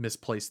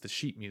misplaced the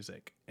sheet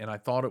music. And I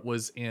thought it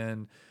was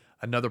in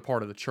another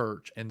part of the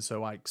church. And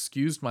so I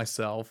excused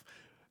myself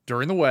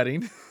during the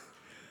wedding.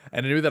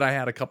 And I knew that I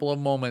had a couple of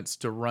moments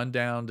to run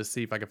down to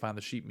see if I could find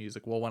the sheet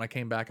music. Well, when I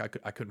came back,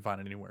 I couldn't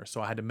find it anywhere. So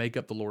I had to make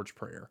up the Lord's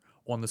Prayer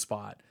on the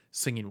spot,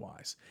 singing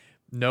wise,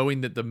 knowing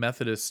that the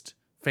Methodist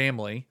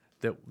family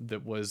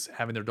that was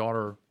having their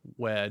daughter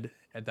wed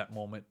at that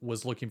moment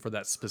was looking for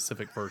that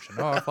specific version.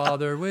 Our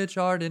Father, which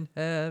art in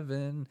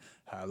heaven,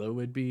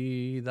 hallowed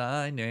be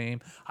thy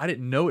name. I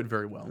didn't know it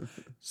very well,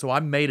 so I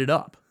made it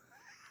up.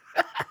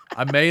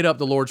 I made up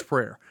the Lord's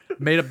Prayer.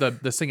 Made up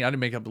the singing. I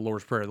didn't make up the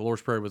Lord's Prayer. The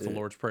Lord's Prayer was the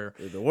Lord's Prayer.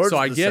 So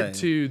I get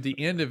to the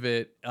end of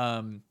it,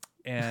 and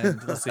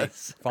let's see.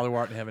 Father who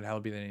art in heaven,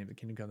 hallowed be thy name. The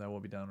kingdom come, thy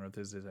will be done on earth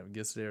as it is in heaven.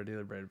 Give us today our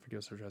daily bread, and forgive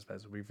us our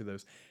trespasses. We for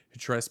those who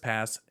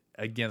trespass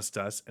against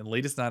us, and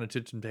lead us not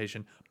into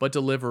temptation, but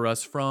deliver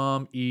us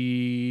from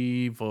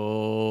evil.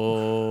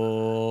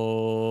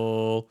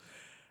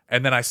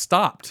 And then I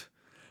stopped,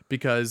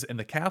 because in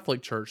the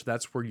Catholic Church,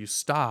 that's where you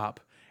stop.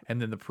 And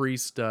then the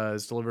priest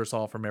does deliver us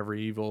all from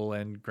every evil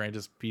and grant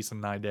us peace in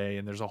thy day.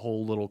 And there's a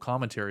whole little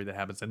commentary that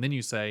happens. And then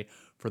you say,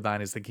 for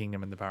thine is the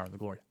kingdom and the power and the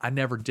glory. I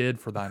never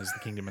did for thine is the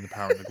kingdom and the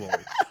power and the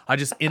glory. I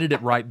just ended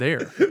it right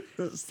there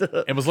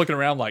and was looking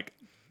around like,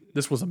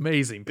 this was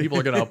amazing. People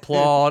are going to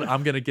applaud.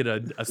 I'm going to get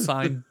a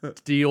signed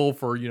deal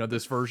for,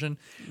 this version.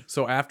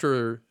 So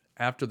after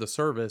the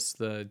service,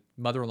 the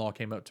mother-in-law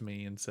came up to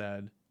me and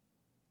said,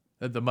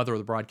 the mother of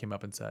the bride came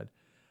up and said,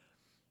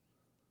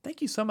 thank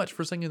you so much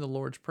for singing the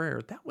Lord's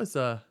Prayer. That was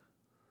a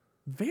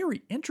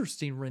very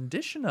interesting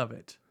rendition of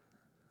it.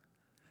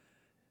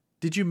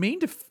 Did you mean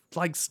to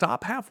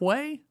stop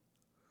halfway?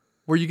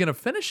 Were you going to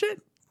finish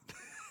it?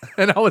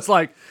 And I was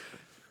like,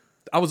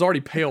 I was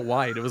already pale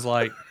white. It was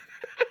like,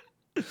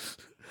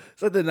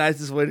 it's like the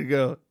nicest way to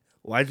go.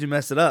 Why'd you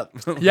mess it up?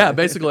 Yeah,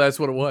 basically that's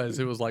what it was.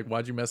 It was like,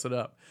 why'd you mess it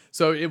up?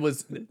 So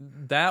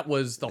that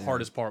was the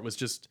hardest part, was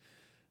just,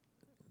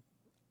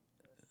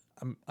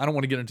 I don't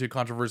want to get into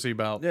controversy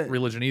about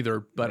religion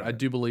either, but I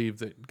do believe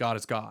that God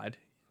is God.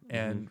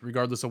 And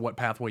regardless of what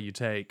pathway you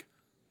take,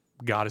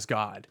 God is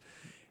God.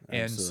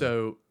 And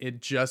so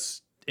it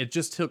just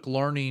took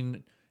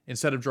learning.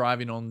 Instead of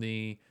driving on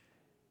the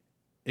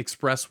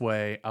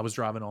expressway, I was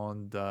driving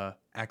on the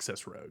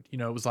access road. It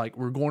was like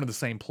we're going to the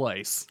same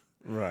place.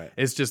 Right.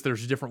 It's just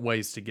there's different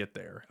ways to get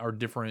there, or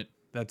different.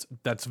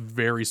 That's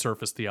very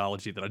surface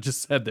theology that I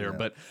just said there. Yeah.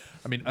 But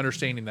I mean,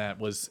 understanding that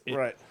was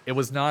right. It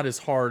was not as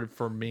hard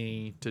for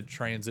me to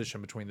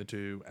transition between the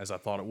two as I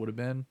thought it would have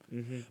been.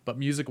 Mm-hmm. But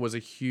music was a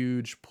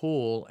huge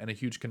pull and a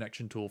huge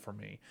connection tool for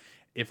me.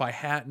 If I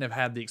hadn't have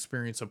had the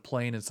experience of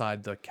playing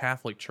inside the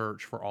Catholic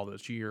Church for all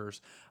those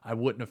years, I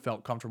wouldn't have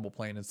felt comfortable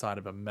playing inside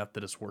of a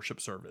Methodist worship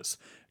service,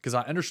 because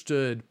I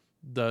understood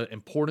the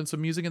importance of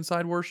music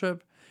inside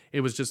worship.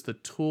 It was just the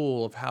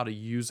tool of how to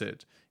use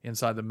it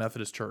inside the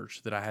Methodist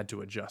Church that I had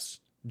to adjust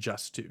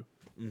to.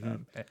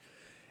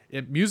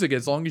 Mm-hmm. Music,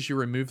 as long as you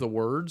remove the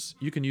words,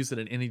 you can use it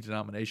in any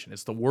denomination.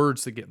 It's the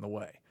words that get in the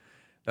way.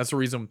 That's the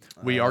reason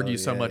we argue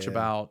so much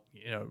about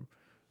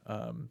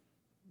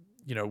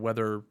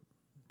whether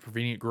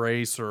prevenient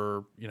grace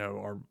or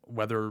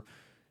whether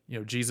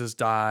Jesus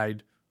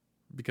died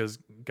because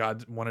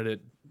God wanted it.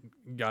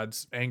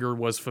 God's anger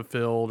was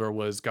fulfilled, or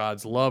was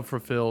God's love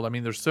fulfilled? I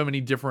mean, there's so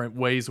many different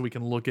ways we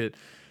can look at,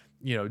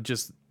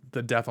 just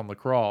the death on the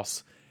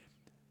cross.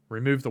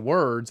 Remove the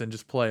words and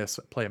just play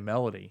a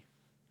melody.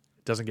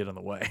 It doesn't get in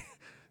the way.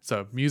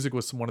 So music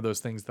was one of those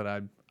things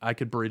that I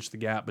could bridge the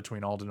gap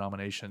between all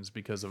denominations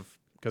because of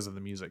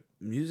the music.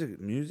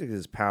 Music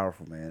is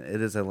powerful, man.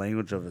 It is a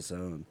language of its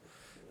own.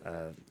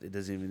 It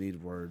doesn't even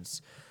need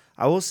words.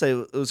 I will say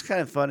it was kind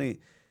of funny.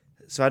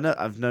 So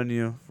I've known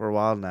you for a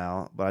while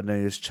now, but I know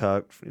you as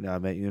Chuck. You know, I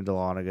met you in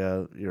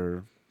Dahlonega.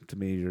 You're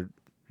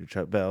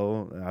Chuck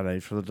Bell. I know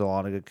you from the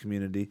Dahlonega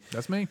community.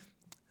 That's me.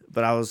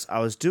 But I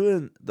was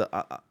doing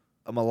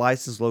I'm a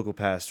licensed local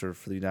pastor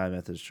for the United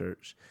Methodist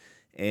Church,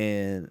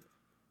 and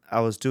I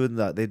was doing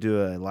they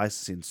do a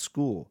licensing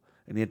school,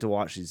 and you have to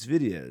watch these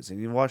videos, and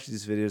you watch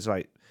these videos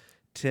like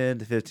 10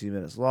 to 15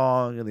 minutes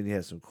long, and then you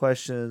have some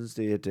questions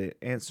that you have to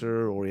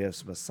answer, or you have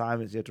some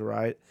assignments you have to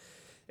write.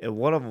 And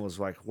one of them was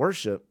like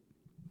worship,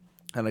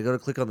 and I go to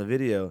click on the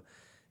video,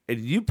 and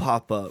you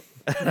pop up.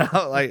 And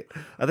I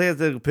think I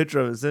took a picture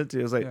of it and sent it to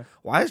you. I was like,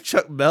 why is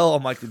Chuck Bell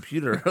on my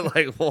computer?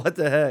 Like, what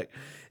the heck?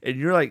 And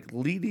you're like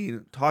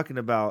talking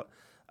about,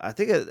 I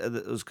think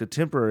it was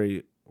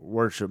contemporary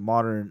worship,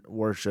 modern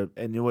worship.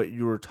 And what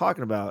you were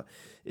talking about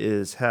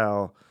is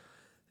how,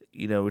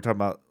 we're talking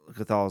about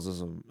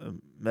Catholicism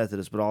and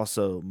Methodist, but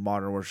also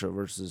modern worship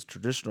versus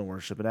traditional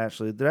worship.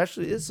 And there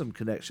actually is some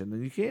connection,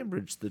 and you can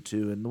bridge the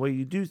two. And the way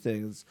you do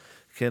things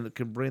can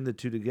bring the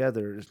two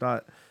together. It's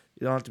not,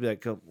 you don't have to be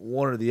like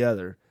one or the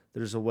other.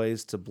 There's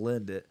ways to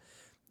blend it.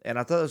 And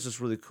I thought it was just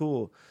really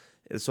cool.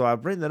 And so I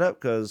bring that up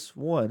because,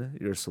 one,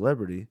 you're a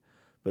celebrity.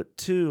 But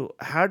two,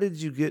 how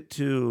did you get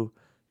to,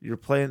 you're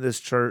playing this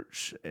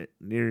church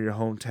near your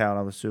hometown,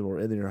 I'm assuming, or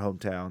in your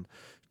hometown,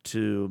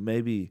 to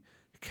maybe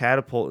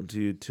catapult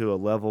into you to a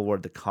level where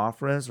the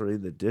conference or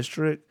even the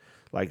district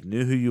like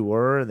knew who you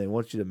were and they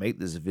want you to make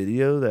this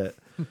video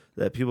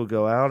that people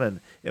go out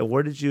and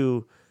where did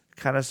you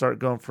kind of start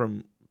going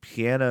from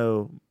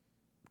piano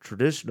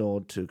traditional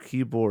to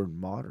keyboard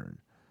modern?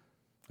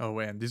 Oh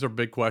man, these are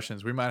big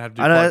questions. We might have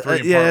to do part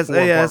 3 and part 4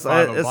 and part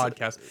 5 of a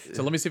podcast.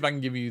 So let me see if I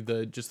can give you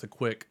just a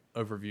quick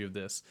overview of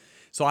this.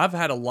 So I've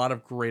had a lot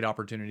of great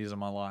opportunities in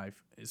my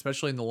life,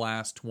 especially in the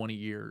last 20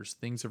 years.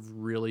 Things have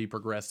really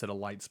progressed at a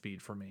light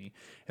speed for me.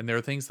 And there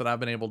are things that I've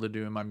been able to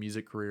do in my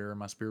music career,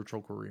 my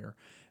spiritual career,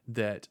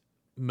 that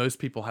most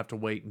people have to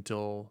wait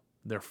until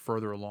they're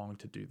further along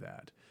to do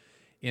that.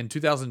 In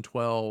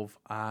 2012,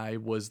 I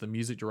was the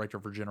music director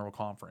for General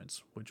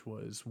Conference, which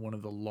was one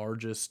of the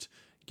largest.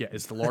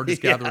 It's the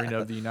largest gathering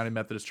of the United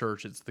Methodist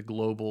Church. It's the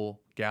global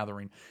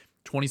gathering.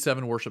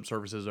 27 worship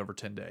services over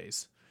 10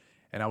 days.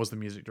 And I was the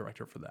music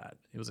director for that.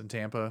 It was in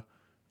Tampa.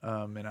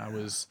 And I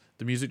was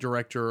the music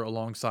director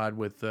alongside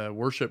with the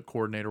worship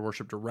coordinator,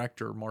 worship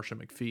director, Marcia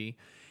McPhee.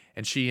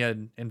 And she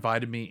had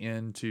invited me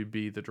in to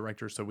be the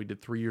director. So we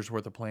did 3 years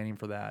worth of planning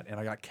for that. And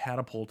I got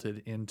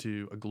catapulted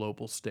into a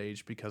global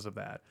stage because of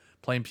that.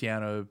 Playing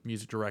piano,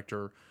 music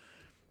director,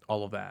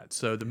 all of that.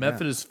 So the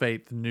Methodist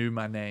faith knew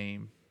my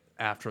name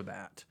after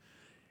that.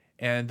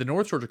 And the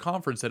North Georgia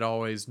Conference had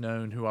always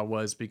known who I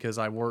was because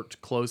I worked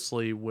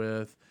closely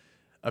with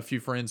a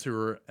few friends who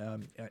were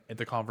at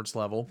the conference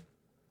level.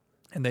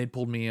 And they'd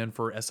pulled me in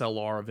for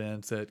SLR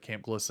events at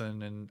Camp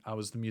Glisson, and I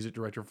was the music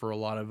director for a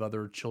lot of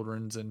other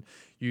children's and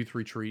youth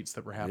retreats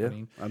that were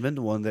happening. Yeah, I'm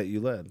into one that you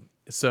led.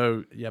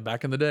 So,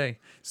 back in the day.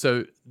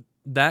 So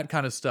that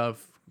kind of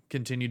stuff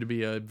continued to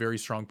be a very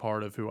strong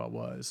part of who I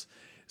was.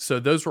 So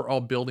those were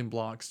all building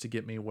blocks to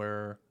get me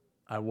where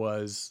I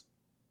was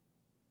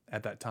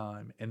at that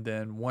time. And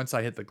then once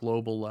I hit the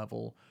global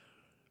level,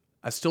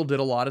 I still did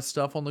a lot of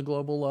stuff on the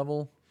global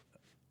level,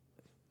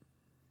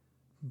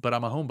 but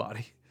I'm a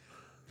homebody.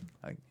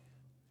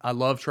 I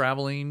love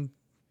traveling,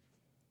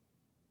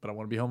 but I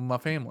want to be home with my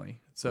family.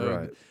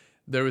 So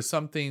there was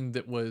something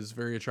that was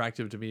very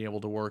attractive to be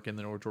able to work in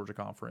the North Georgia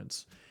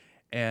Conference.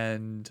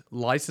 And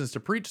licensed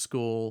to preach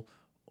school,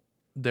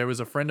 there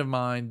was a friend of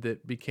mine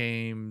that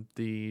became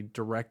the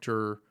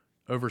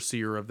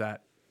overseer of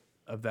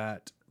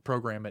that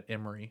program at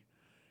Emory,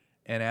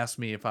 and asked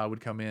me if I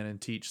would come in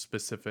and teach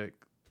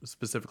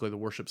specifically the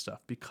worship stuff,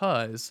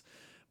 because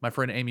my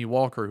friend Amy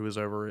Walker, who was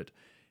over it,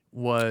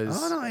 was...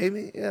 Oh, no,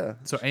 Amy, yeah.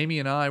 So Amy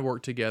and I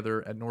worked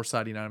together at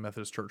Northside United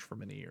Methodist Church for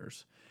many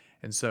years.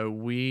 And so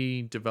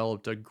we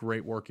developed a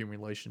great working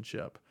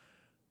relationship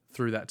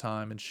through that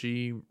time. And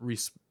she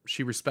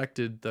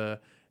respected the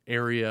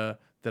area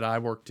that I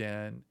worked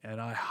in,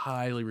 and I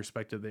highly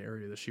respected the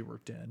area that she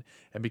worked in.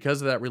 And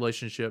because of that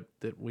relationship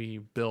that we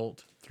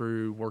built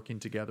through working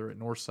together at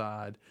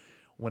Northside,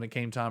 when it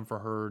came time for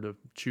her to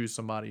choose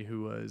somebody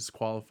who was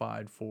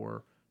qualified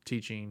for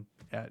teaching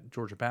at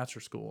Georgia Pastor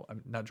School,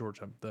 not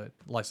Georgia, the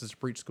Licensed to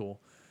Preach School,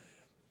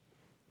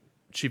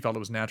 she felt it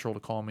was natural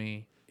to call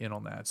me in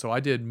on that. So I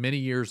did many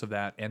years of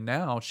that. And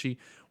now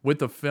with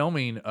the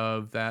filming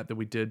of that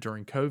we did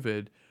during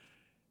COVID,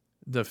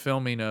 the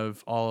filming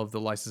of all of the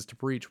Licensed to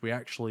Preach, we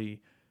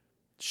actually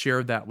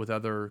shared that with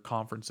other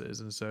conferences.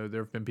 And so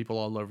there have been people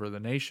all over the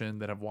nation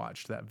that have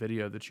watched that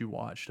video that you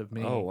watched of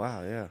me. Oh,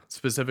 wow, yeah.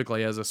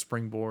 Specifically as a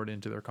springboard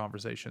into their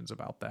conversations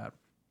about that.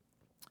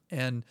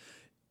 And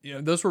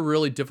those were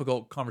really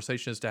difficult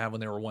conversations to have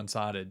when they were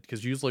one-sided,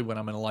 because usually when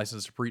I'm in a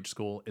Licensed to Preach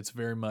school, it's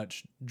very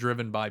much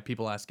driven by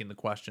people asking the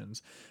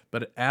questions.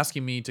 But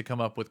asking me to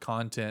come up with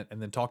content and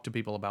then talk to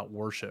people about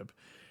worship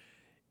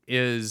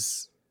can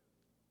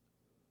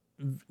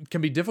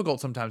be difficult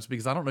sometimes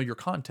because I don't know your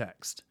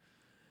context.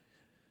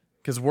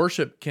 because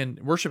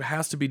worship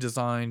has to be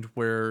designed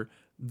where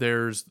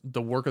there's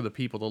the work of the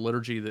people, the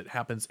liturgy that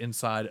happens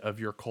inside of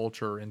your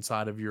culture,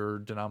 inside of your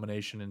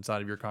denomination,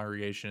 inside of your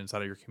congregation,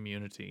 inside of your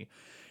community.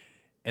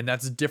 And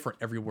that's different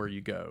everywhere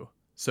you go.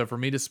 So for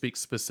me to speak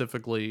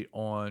specifically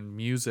on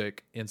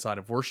music inside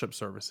of worship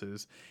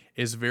services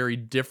is very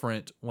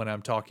different when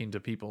I'm talking to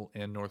people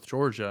in North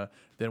Georgia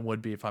than it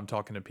would be if I'm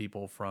talking to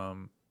people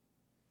from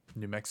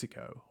New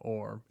Mexico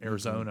or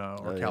Arizona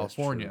or Oh, yeah,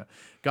 California.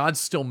 God's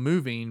still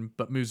moving,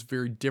 but moves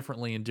very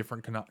differently in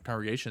different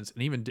congregations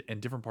and even in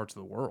different parts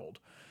of the world,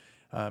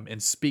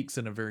 and speaks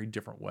in a very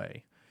different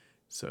way.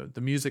 So the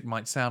music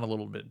might sound a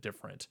little bit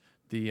different.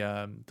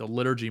 The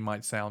liturgy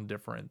might sound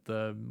different.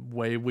 The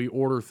way we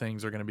order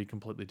things are going to be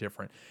completely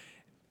different.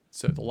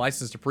 So the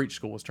License to Preach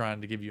School was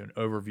trying to give you an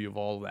overview of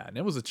all of that. And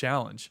it was a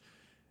challenge,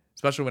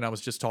 especially when I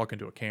was just talking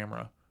to a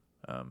camera.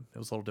 It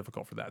was a little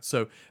difficult for that.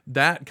 So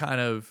that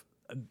kind of,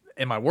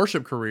 in my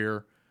worship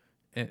career,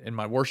 in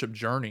my worship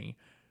journey,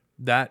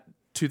 that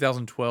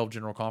 2012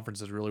 General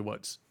Conference is really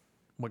what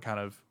kind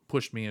of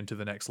pushed me into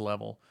the next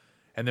level.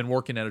 And then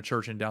working at a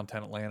church in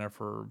downtown Atlanta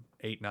for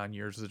 8-9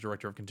 years as a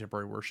director of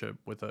contemporary worship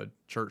with a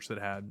church that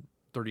had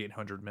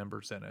 3,800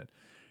 members in it.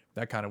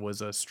 That kind of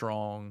was a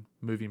strong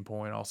moving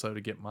point also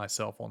to get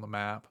myself on the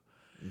map.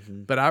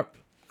 Mm-hmm. But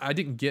I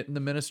didn't get in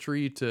the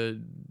ministry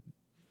to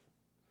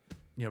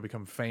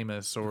become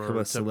famous or become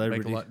a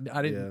celebrity. Make a lot.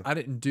 I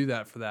didn't do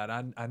that for that.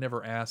 I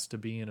never asked to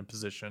be in a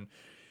position.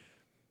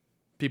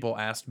 People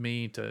asked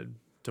me to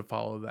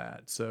follow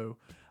that. So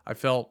I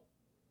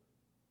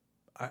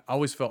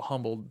always felt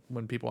humbled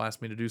when people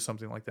asked me to do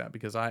something like that,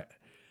 because I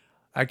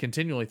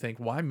continually think,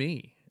 why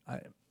me?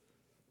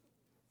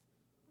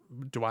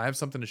 Do I have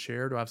something to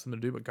share? Do I have something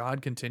to do? But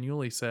God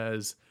continually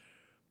says,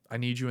 I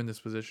need you in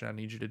this position. I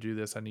need you to do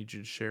this. I need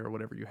you to share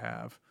whatever you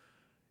have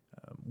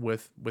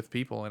with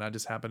people. And I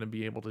just happen to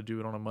be able to do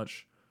it on a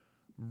much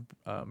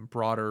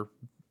broader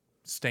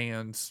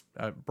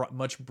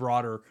much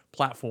broader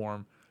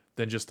platform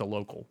than just a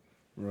local.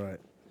 Right.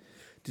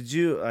 Did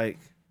you,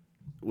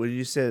 when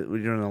you said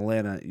when you're in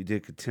Atlanta, you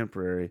did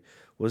contemporary,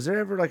 was there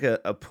ever like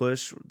a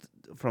push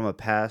from a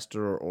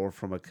pastor or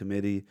from a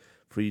committee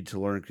for you to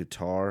learn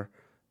guitar?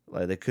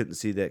 Like they couldn't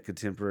see that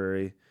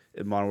contemporary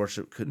in modern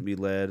worship couldn't be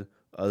led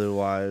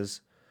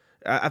otherwise?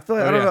 I feel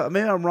like, I don't know,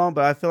 maybe I'm wrong,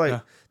 but I feel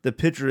like the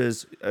picture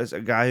is as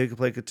a guy who can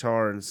play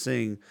guitar and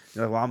sing.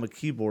 You're like, well, I'm a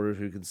keyboarder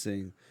who can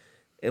sing.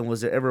 And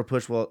was there ever a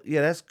push? Well,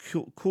 yeah, that's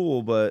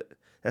cool, but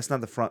that's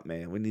not the front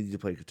man. We need you to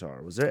play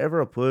guitar. Was there ever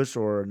a push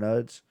or a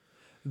nudge?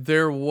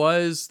 There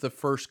was the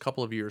first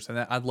couple of years, and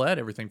I led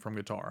everything from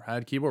guitar. I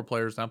had keyboard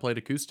players, and I played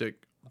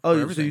acoustic.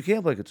 Oh, so you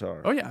can play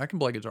guitar? Oh, yeah, I can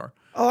play guitar.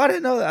 Oh, I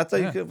didn't know that. I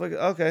thought you could play.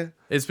 Okay.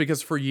 It's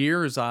because for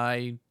years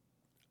I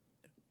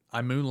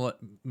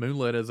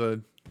moonlit as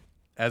a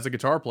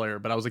guitar player,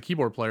 but I was a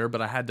keyboard player,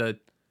 but I had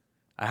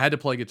to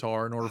play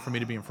guitar in order for me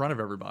to be in front of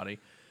everybody.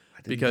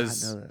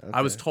 Because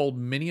I was told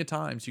many a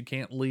times you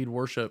can't lead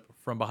worship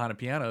from behind a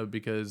piano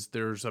because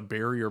there's a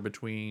barrier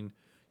between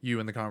you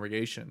and the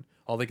congregation.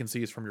 All they can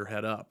see is from your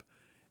head up,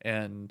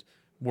 and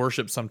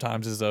worship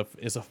sometimes is a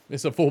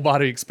full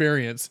body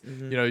experience.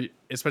 Mm-hmm.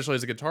 Especially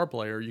as a guitar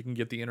player, you can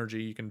get the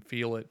energy, you can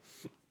feel it.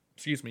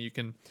 Excuse me, you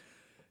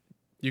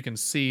can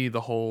see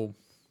the whole.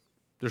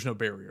 There's no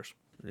barriers.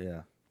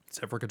 Yeah,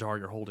 except for guitar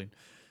you're holding.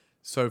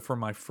 So for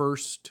my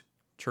first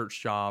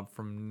church job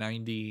from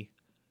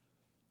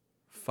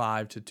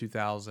 1995 to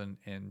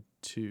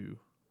 2002,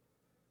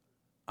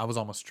 I was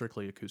almost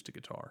strictly acoustic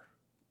guitar.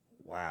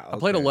 Wow. I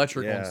played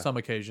electric on some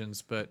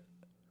occasions, but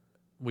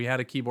we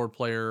had a keyboard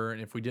player,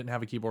 and if we didn't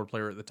have a keyboard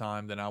player at the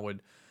time, then I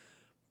would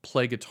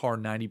play guitar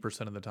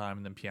 90% of the time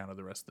and then piano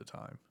the rest of the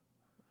time.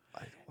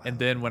 Wow. And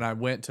then when I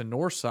went to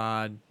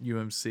Northside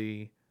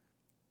UMC,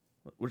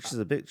 which is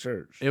a big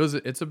church.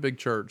 It's a big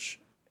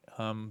church,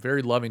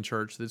 very loving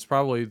church. It's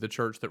probably the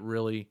church that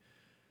really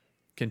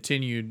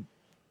continued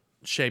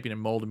shaping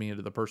and molding me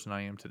into the person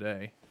I am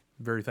today.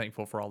 Very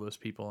thankful for all those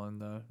people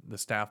and the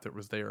staff that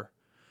was there.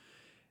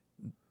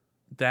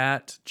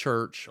 That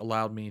church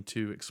allowed me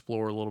to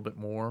explore a little bit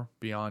more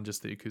beyond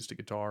just the acoustic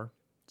guitar.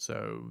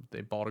 So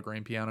they bought a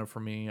grand piano for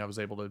me. I was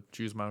able to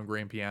choose my own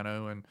grand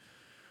piano, and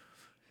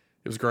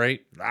it was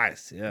great.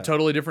 Nice, yeah.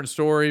 Totally different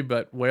story,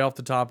 but way off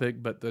the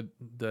topic. But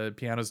the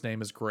piano's name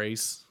is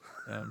Grace.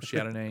 She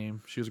had a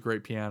name. She was a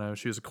great piano.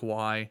 She was a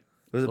Kawhi.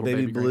 Was it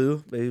Baby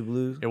Blue? Baby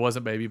Blue? It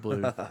wasn't Baby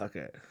Blue.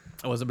 Okay.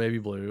 It wasn't Baby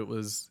Blue.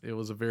 It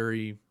was a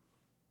very,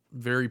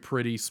 very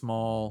pretty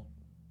small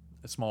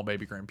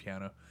baby grand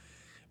piano.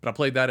 But I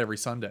played that every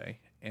Sunday,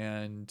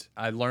 and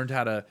I learned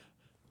how to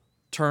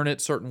turn it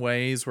certain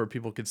ways where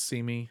people could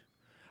see me.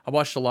 I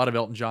watched a lot of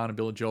Elton John and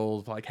Billy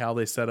Joel, like how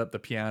they set up the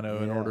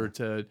piano in order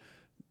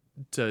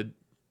to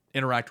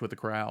interact with the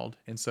crowd.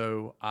 And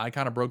so I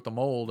kind of broke the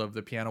mold of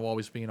the piano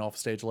always being off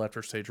stage left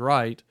or stage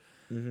right.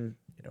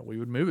 Mm-hmm. We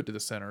would move it to the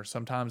center.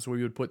 Sometimes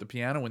we would put the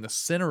piano in the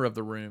center of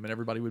the room, and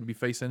everybody would be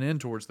facing in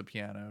towards the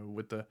piano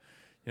with the,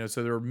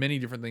 so there were many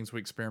different things we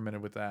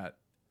experimented with that.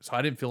 So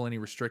I didn't feel any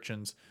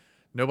restrictions.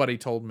 Nobody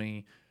told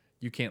me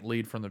you can't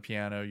lead from the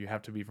piano. You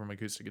have to be from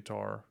acoustic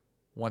guitar.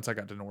 once I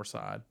got to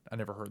Northside. I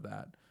never heard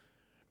that.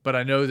 But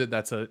I know that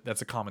that's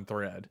a common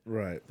thread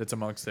Right. that's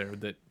amongst there,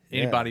 that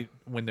Yeah. anybody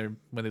when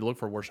they look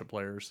for worship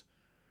players,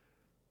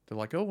 they're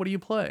like, "Oh, what do you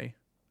play?"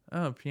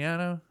 "Oh,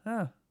 piano."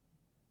 "Ah,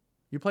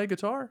 you play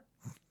guitar?"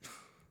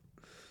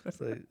 It's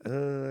like,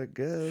 I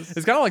guess.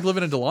 It's kind of like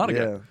living in Dahlonega.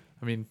 Yeah.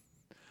 I mean,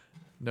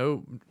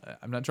 no,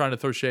 I'm not trying to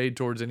throw shade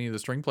towards any of the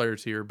string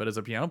players here, but as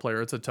a piano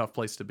player, it's a tough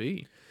place to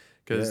be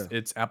because Yeah.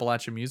 it's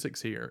Appalachian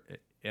music's here,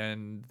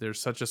 and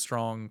there's such a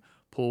strong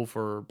pull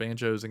for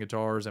banjos and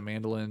guitars and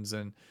mandolins,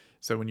 and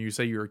so when you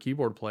say you're a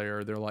keyboard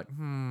player, they're like,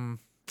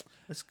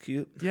 That's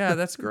cute. yeah,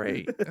 that's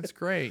great, that's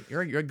great.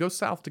 Go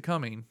south to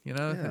Cumming,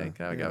 Yeah, hey,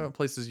 I yeah. got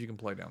places you can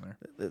play down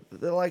there.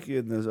 They like you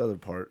in those other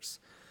parts.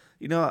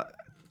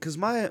 Because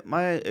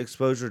my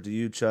exposure to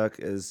you, Chuck,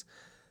 is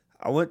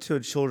I went to a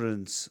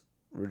children's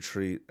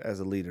retreat as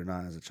a leader,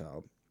 not as a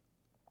child.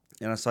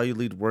 And I saw you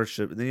lead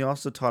worship. And then you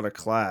also taught a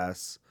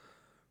class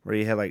where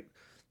you had like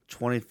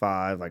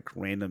 25 like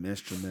random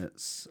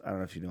instruments. I don't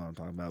know if you know what I'm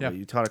talking about, Yeah. but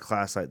you taught a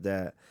class like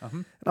that. Uh-huh.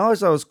 And I always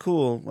thought it was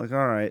cool. Like,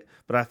 all right.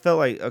 But I felt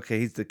like, okay,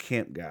 he's the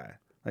camp guy.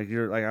 Like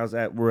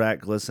we're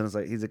at Glisten. It's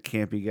like, he's a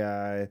campy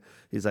guy.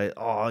 He's like,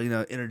 oh,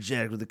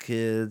 energetic with the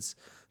kids.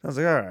 I was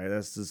like, all right,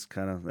 that's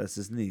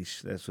his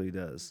niche. That's what he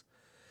does.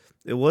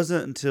 It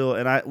wasn't until,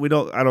 and I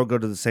don't go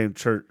to the same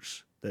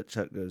church that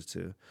Chuck goes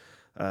to,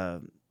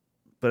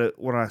 but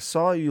when I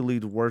saw you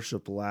lead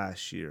worship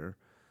last year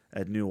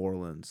at New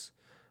Orleans,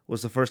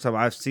 was the first time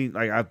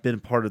I've been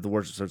part of the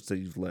worship service that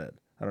you've led.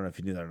 I don't know if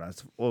you knew that or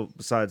not. Well,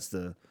 besides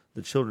the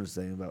children's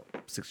thing about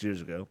 6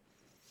 years ago,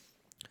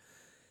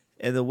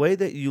 and the way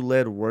that you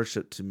led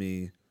worship to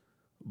me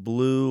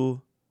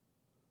blew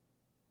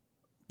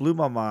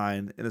my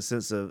mind in a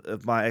sense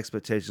of my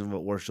expectation of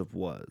what worship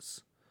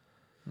was.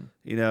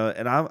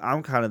 And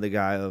I'm kind of the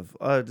guy of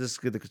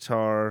just get the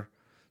guitar,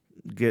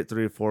 get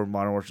 3 or 4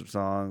 modern worship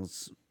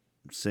songs,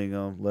 sing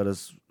them, let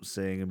us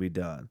sing and be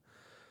done.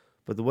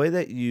 But the way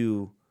that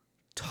you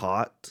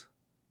taught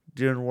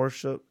during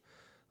worship,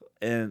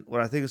 and what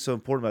I think is so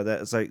important about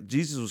that is like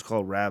Jesus was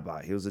called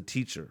rabbi. He was a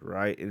teacher,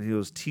 right? And he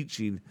was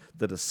teaching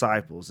the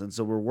disciples. And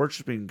so we're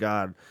worshiping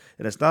God.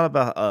 And it's not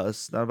about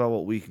us, not about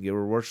what we can get.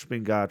 We're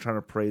worshiping God, trying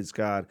to praise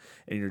God.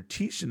 And you're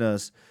teaching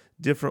us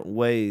different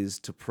ways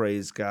to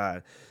praise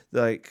God.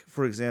 Like,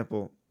 for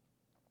example,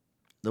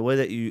 the way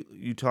that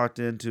you talked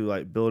into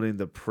like building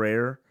the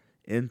prayer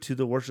into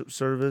the worship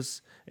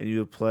service, and you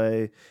would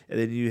play, and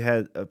then you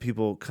had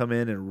people come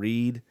in and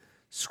read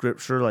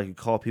scripture, like you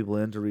call people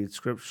in to read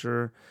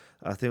scripture.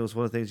 I think it was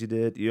one of the things you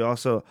did. You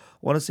also, I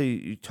want to say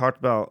you talked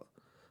about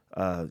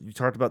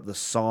the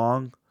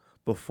song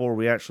before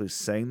we actually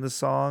sang the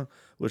song,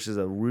 which is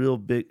a real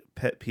big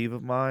pet peeve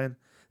of mine,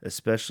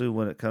 especially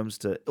when it comes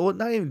to, well,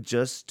 not even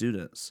just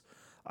students.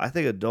 I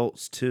think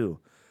adults too.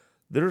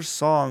 There's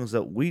songs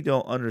that we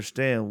don't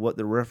understand what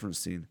they're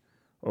referencing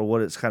or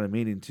what it's kind of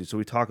meaning to. So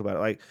we talk about it.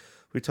 Like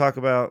we talk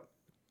about,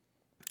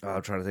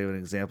 I'm trying to think of an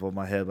example in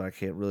my head, but I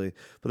can't really.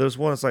 But there's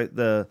one that's like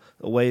the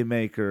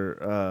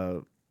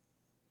Waymaker,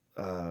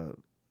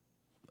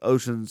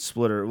 Ocean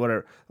Splitter,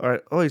 whatever. All right.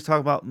 Oh, he's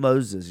talking about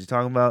Moses. He's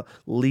talking about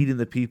leading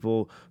the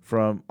people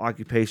from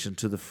occupation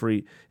to the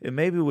free. And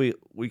maybe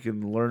we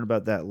can learn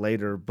about that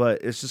later,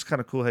 but it's just kind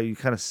of cool how you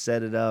kind of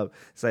set it up.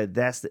 It's like,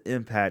 that's the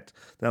impact.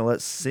 Now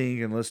let's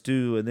sing and let's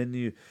do. And then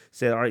you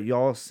say, all right,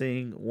 y'all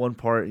sing one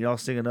part and y'all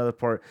sing another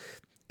part.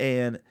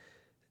 And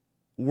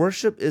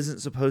worship isn't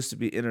supposed to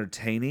be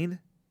entertaining.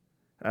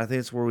 I think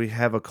it's where we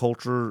have a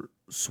culture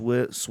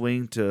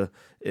swing to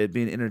it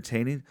being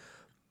entertaining.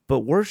 But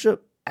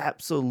worship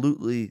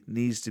absolutely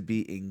needs to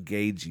be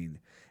engaging.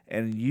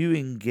 And you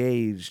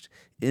engaged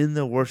in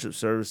the worship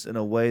service in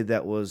a way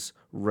that was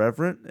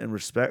reverent and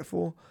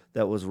respectful,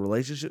 that was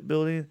relationship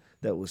building,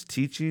 that was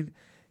teaching.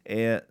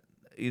 And,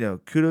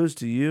 kudos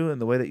to you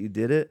and the way that you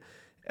did it.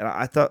 And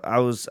I thought I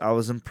was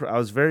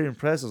very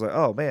impressed. I was like,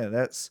 oh man,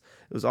 it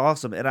was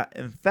awesome. And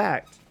in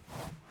fact,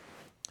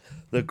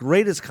 the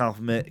greatest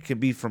compliment can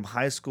be from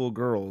high school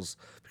girls,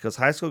 because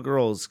high school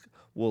girls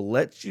will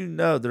let you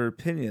know their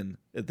opinion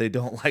if they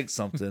don't like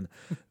something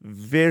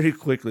very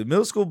quickly.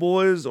 Middle school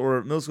boys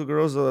or middle school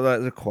girls are like,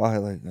 they're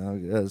quiet, like, no, I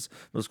guess.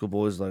 Middle school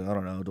boys are like, I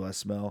don't know, do I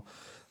smell?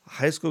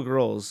 High school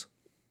girls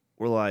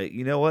were like,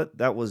 you know what?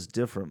 That was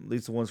different. At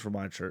least the ones from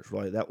my church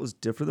were like, that was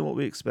different than what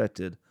we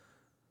expected.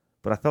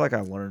 But I felt like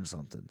I learned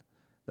something.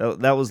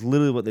 That was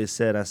literally what they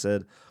said. I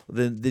said,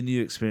 then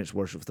you experienced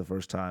worship for the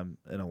first time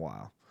in a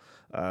while.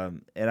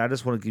 And I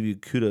just want to give you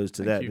kudos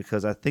to that,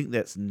 because I think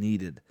that's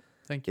needed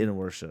in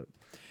worship.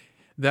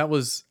 I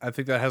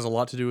think that has a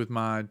lot to do with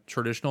my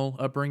traditional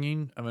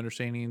upbringing of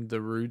understanding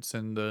the roots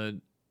and the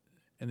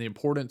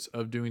importance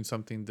of doing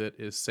something that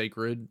is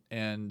sacred,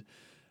 and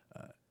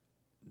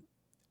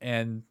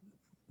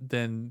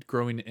then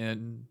growing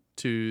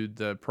into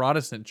the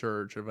Protestant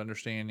church of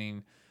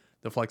understanding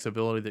the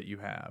flexibility that you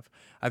have.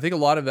 I think a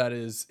lot of that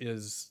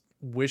is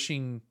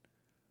wishing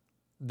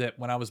that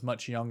when I was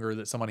much younger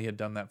that somebody had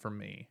done that for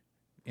me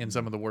in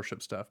some of the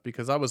worship stuff,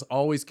 because I was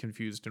always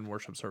confused in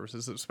worship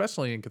services,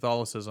 especially in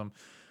Catholicism.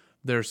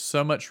 there's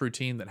so much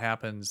routine that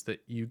happens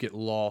that you get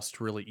lost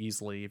really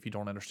easily if you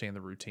don't understand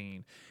the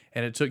routine.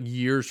 And it took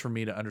years for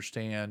me to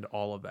understand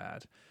all of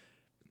that.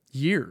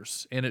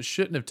 Years. And it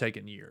shouldn't have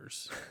taken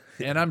years.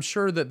 And I'm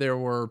sure that there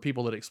were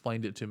people that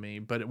explained it to me,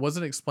 but it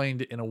wasn't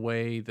explained in a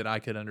way that I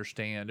could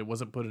understand. It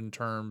wasn't put in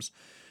terms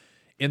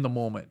in the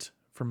moment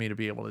for me to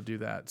be able to do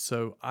that.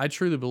 So I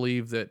truly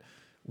believe that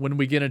when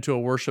we get into a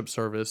worship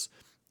service,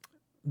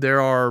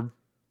 there are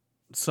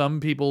some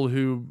people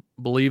who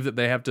believe that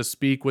they have to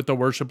speak with the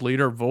worship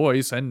leader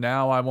voice, and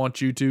now I want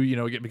you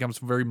to, it becomes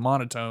very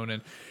monotone,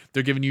 and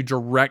they're giving you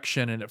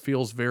direction, and it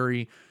feels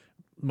very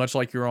much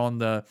like you're on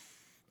the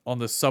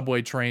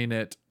subway train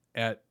at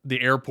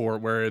the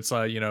airport where it's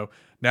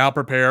now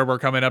prepare, we're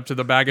coming up to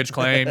the baggage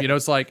claim.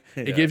 It's like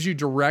it gives you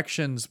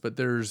directions, but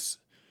there's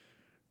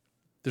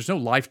no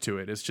life to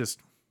it. It's just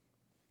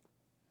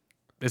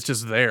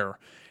there.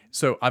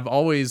 So I've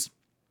always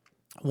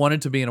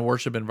wanted to be in a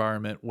worship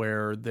environment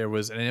where there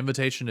was an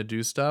invitation to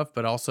do stuff,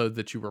 but also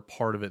that you were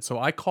part of it. So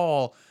I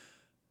call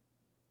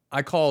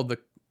the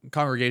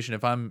congregation,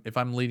 if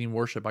I'm leading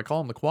worship, I call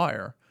them the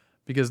choir,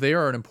 because they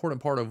are an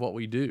important part of what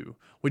we do.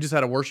 We just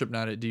had a worship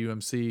night at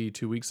DUMC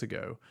 2 weeks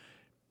ago,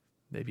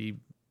 maybe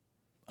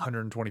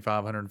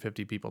 125,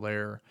 150 people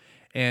there.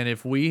 And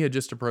if we had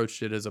just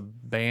approached it as a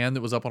band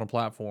that was up on a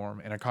platform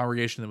and a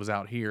congregation that was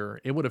out here,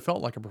 it would have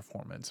felt like a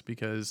performance,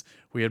 because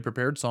we had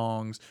prepared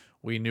songs.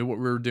 We knew what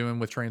we were doing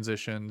with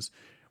transitions.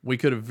 We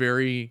could have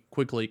very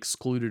quickly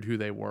excluded who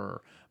they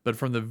were. But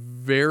from the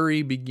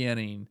very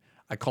beginning,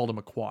 I called them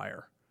a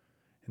choir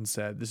and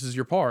said, this is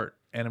your part.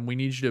 And we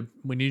need you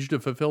to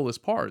fulfill this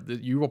part,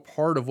 that you are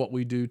part of what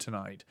we do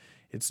tonight.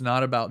 It's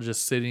not about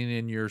just sitting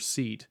in your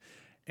seat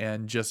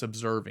and just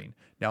observing.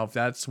 Now, if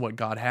that's what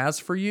God has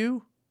for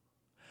you,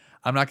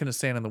 I'm not going to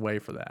stand in the way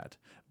for that.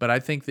 But I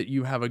think that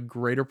you have a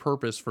greater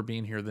purpose for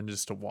being here than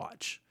just to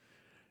watch.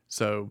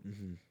 So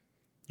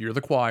you're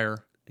the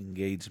choir.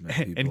 Engagement.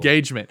 People.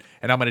 Engagement.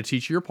 And I'm going to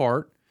teach you your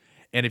part.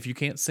 And if you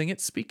can't sing it,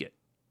 speak it.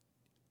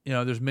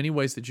 There's many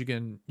ways that you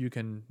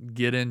can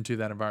get into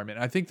that environment.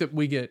 I think that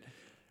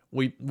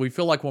we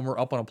feel like when we're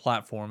up on a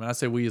platform, and I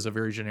say we is a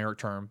very generic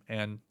term,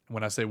 and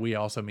when I say we, I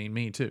also mean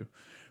me too.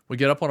 We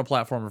get up on a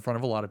platform in front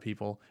of a lot of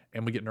people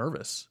and we get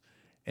nervous.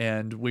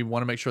 And we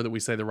want to make sure that we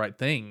say the right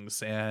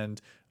things,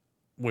 and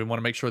we want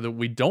to make sure that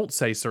we don't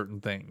say certain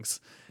things.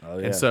 Oh,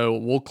 yeah. And so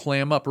we'll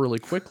clam up really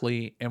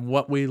quickly, and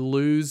what we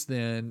lose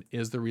then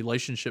is the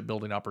relationship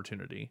building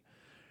opportunity.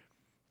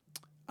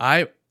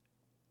 I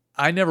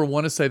never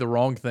want to say the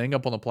wrong thing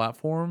up on the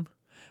platform,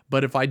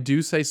 but if I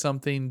do say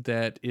something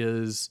that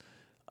is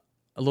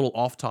a little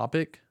off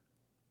topic,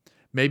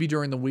 maybe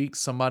during the week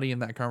somebody in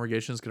that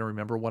congregation is going to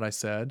remember what I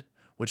said,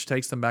 which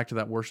takes them back to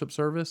that worship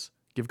service.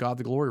 Give God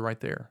the glory right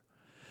there.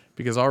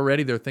 Because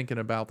already they're thinking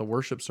about the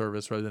worship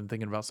service rather than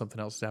thinking about something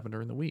else that happened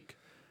during the week.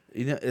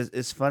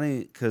 It's funny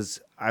because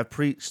I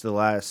preached the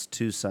last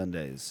 2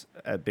 Sundays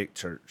at Big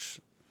Church.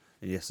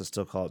 And yes, I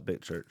still call it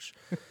Big Church.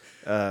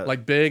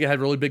 Like big, it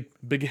had really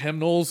big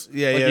hymnals.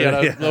 Yeah, like yeah.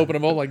 You had to open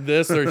them up like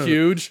this. They're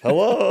huge.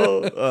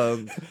 Hello.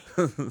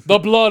 The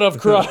blood of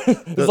Christ.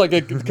 It's like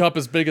a cup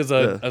as big as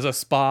a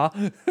spa.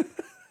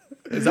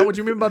 Is that what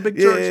you mean by big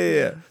church?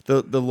 Yeah.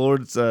 The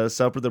Lord's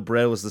Supper, the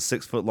bread was the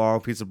 6-foot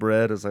long piece of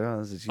bread. I was like, oh,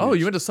 this is huge. Oh,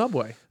 you went to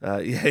Subway.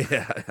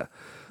 Yeah.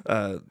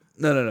 No.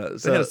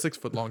 They had a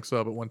 6-foot long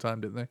sub at one time,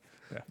 didn't they?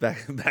 Yeah.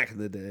 Back in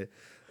the day.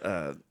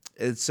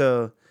 And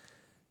so,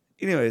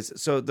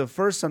 anyways, so the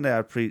first Sunday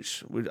I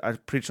preached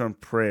on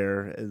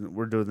prayer, and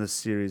we're doing this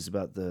series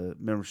about the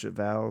membership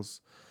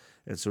vows.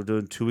 And so we're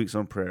doing 2 weeks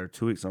on prayer,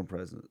 2 weeks on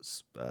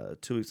presence,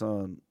 2 weeks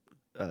on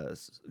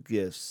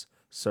gifts,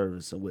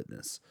 service, and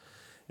witness.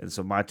 And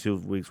so my 2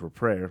 weeks were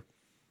prayer.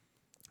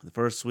 The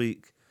first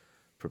week,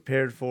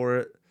 prepared for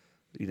it,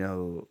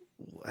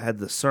 had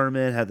the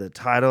sermon, had the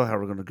title, how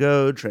we're going to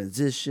go,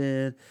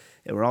 transition.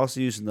 And we're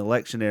also using the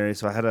lectionary.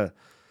 So I had to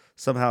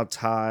somehow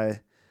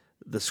tie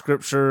the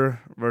scripture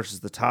versus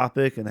the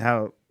topic and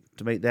how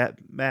to make that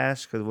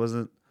match, because it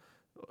wasn't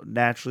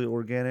naturally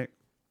organic.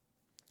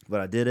 But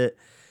I did it.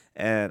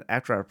 And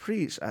after I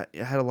preached, I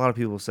had a lot of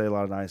people say a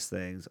lot of nice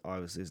things.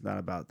 Obviously, it's not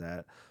about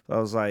that. But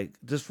I was like,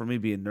 just for me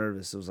being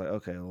nervous, it was like,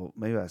 okay, well,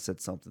 maybe I said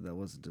something that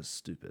wasn't just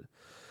stupid.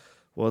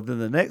 Well, then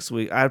the next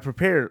week, I had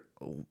prepared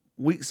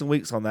weeks and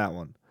weeks on that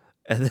one.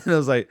 And then I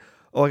was like,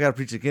 oh, I got to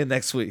preach again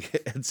next week.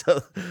 And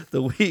so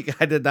the week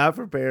I did not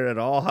prepare at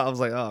all. I was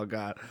like, oh,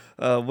 God,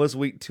 what's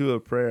week 2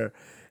 of prayer?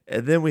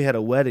 And then we had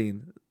a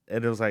wedding,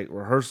 and it was like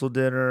rehearsal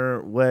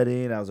dinner,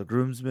 wedding. I was a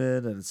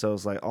groomsman, and so it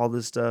was like all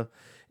this stuff.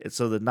 And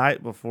so the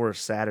night before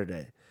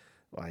Saturday,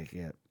 like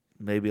at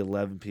maybe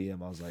 11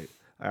 p.m., I was like,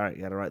 all right,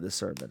 got to write this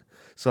sermon.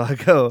 So I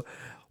go,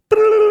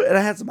 and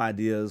I had some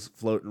ideas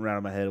floating around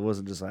in my head. It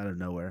wasn't just out of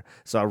nowhere.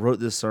 So I wrote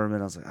this sermon.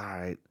 I was like, all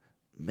right,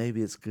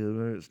 maybe it's good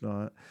or it's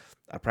not.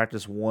 I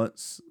practiced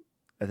once,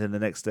 and then the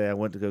next day I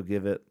went to go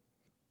give it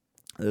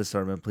this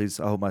sermon. Please,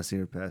 I hope my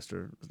senior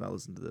pastor does not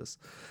listen to this.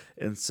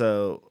 And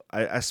so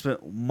I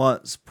spent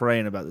months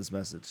praying about this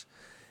message.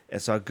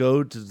 And so I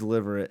go to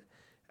deliver it,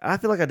 and I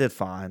feel like I did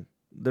fine.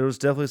 There was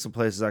definitely some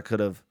places I could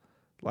have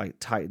like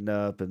tightened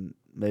up and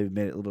maybe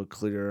made it a little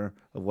clearer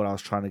of what I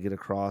was trying to get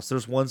across.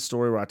 There's one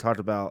story where I talked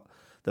about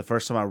the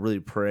first time I really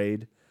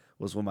prayed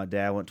was when my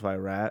dad went to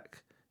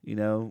Iraq,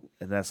 and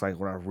that's like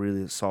when I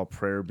really saw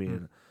prayer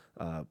being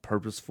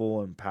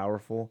purposeful and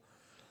powerful.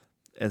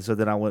 And so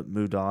then I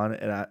moved on,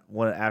 and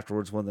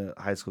afterwards, one of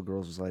the high school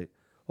girls was like,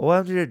 "Well, what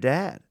happened to your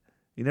dad?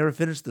 You never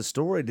finished the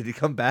story. Did he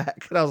come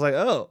back?" And I was like,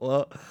 "Oh,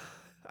 well,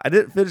 I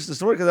didn't finish the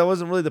story because that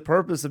wasn't really the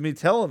purpose of me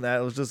telling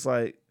that. It was just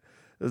like."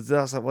 I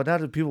was like, well, now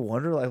do people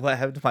wonder like what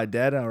happened to my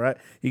dad? All right,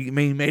 he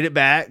made it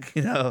back,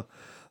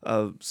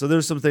 So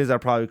there's some things I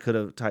probably could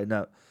have tightened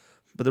up,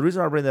 but the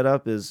reason I bring that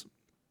up is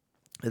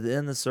at the end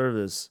of the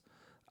service,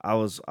 I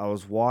was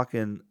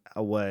walking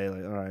away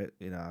like, all right,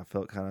 I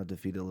felt kind of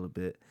defeated a little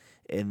bit,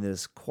 and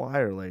this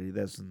choir lady,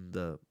 that's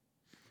the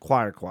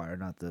choir,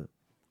 not the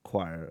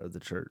choir of the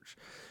church,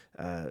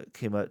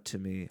 came up to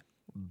me,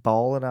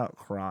 bawling out,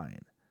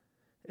 crying,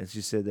 and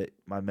she said that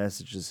my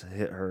message just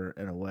hit her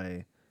in a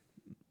way.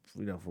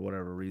 For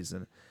whatever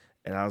reason.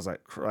 And I was like,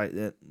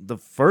 the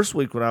first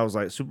week when I was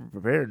like super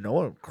prepared, no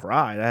one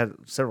cried. I had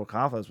several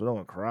confidence, but no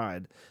one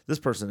cried. This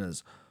person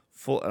is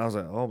full. And I was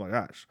like, oh my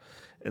gosh.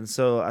 And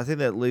so I think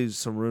that leaves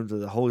some room to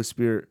the Holy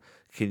Spirit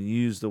can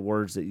use the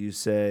words that you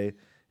say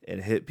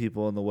and hit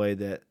people in the way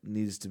that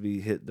needs to be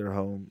hit their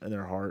home and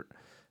their heart.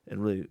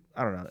 And really,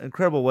 I don't know,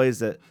 incredible ways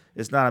that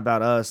it's not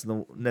about us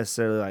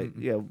necessarily like,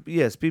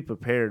 yes, be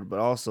prepared, but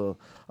also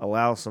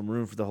allow some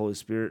room for the Holy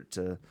Spirit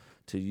to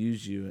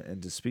use you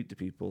and to speak to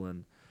people.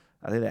 And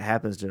I think that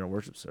happens during a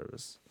worship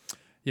service.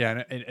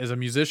 Yeah, and as a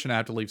musician, I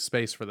have to leave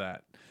space for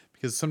that.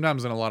 Because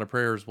sometimes in a lot of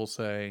prayers, we'll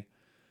say,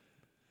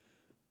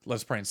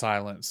 let's pray in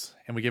silence.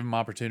 And we give them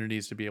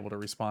opportunities to be able to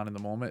respond in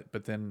the moment.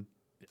 But then,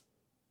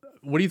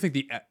 what do you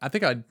think I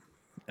think I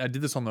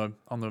did this on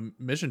the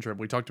mission trip.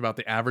 We talked about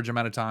the average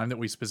amount of time that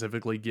we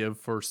specifically give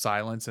for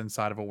silence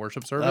inside of a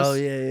worship service. Oh,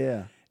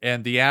 yeah.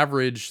 And the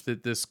average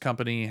that this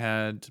company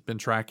had been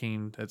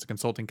tracking, it's a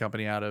consulting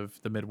company out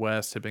of the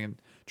Midwest, had been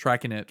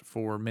tracking it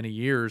for many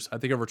years. I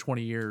think over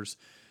 20 years,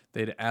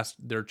 they'd asked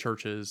their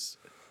churches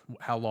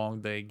how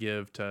long they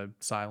give to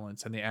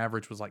silence. And the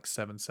average was like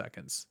 7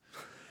 seconds.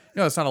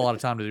 It's not a lot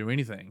of time to do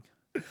anything.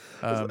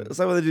 It's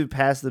like when they do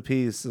pass the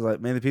peace. It's like,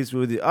 may the peace be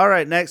with you. All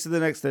right, next to the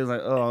next thing. It's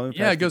like,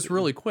 it goes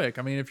really quick.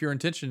 I mean, if your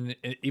intention,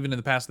 even in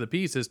the pass of the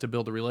peace, is to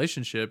build a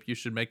relationship, you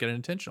should make it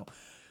intentional.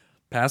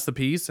 Pass the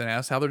peace and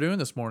ask how they're doing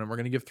this morning. We're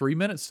going to give 3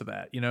 minutes to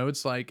that.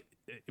 It's like,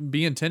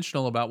 be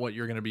intentional about what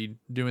you're going to be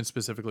doing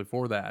specifically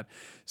for that.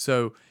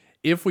 So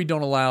if we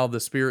don't allow the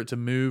Spirit to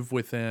move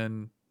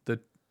within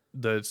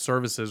the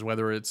services,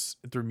 whether it's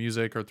through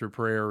music or through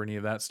prayer or any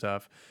of that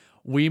stuff,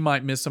 we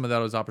might miss some of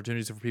those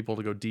opportunities for people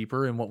to go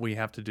deeper in what we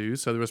have to do.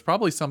 So there was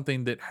probably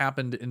something that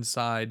happened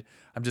inside,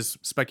 I'm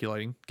just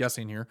speculating,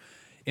 guessing here,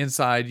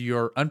 inside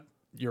your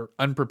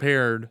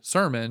unprepared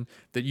sermon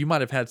that you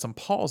might have had some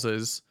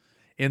pauses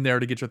in there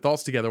to get your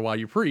thoughts together while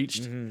you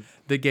preached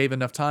that gave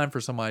enough time for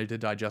somebody to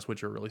digest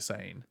what you're really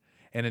saying.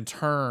 And in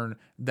turn,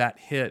 that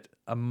hit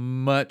a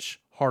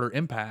much harder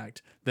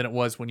impact than it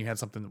was when you had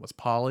something that was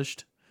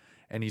polished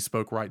and he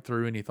spoke right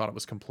through and he thought it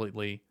was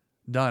completely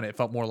done. It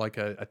felt more like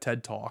a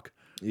TED Talk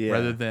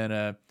rather than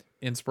a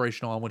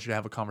inspirational, I want you to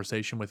have a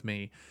conversation with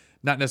me.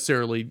 Not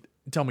necessarily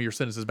tell me your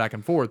sentences back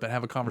and forth, but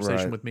have a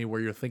conversation with me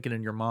where you're thinking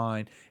in your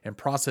mind and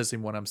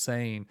processing what I'm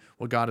saying,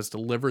 what God has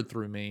delivered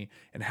through me,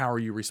 and how are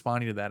you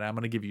responding to that? I'm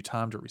going to give you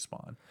time to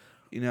respond.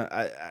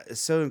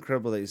 It's so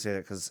incredible that you say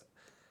that because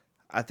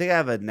I think I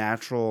have a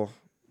natural,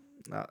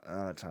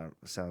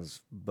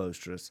 sounds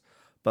boisterous,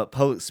 but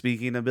public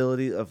speaking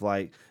ability of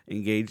like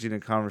engaging in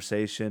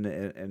conversation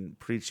and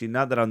preaching.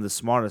 Not that I'm the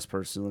smartest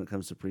person when it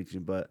comes to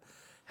preaching, but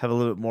have a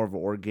little bit more of an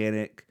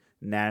organic,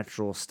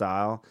 natural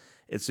style.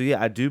 And so,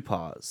 I do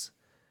pause.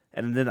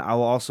 And then I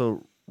will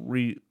also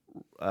repeat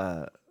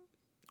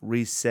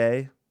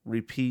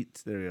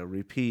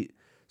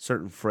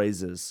certain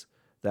phrases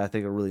that I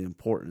think are really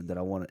important that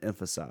I want to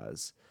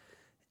emphasize.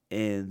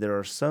 And there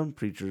are some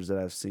preachers that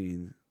I've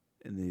seen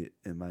in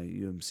my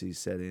UMC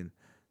setting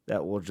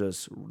that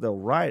they'll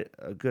write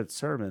a good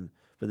sermon,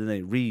 but then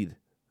they read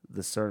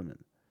the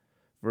sermon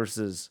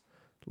versus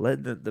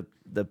let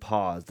the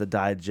pause, the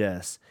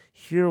digest,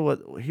 hear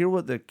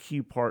what the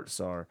key parts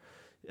are.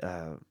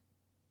 I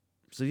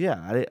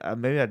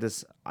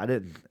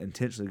didn't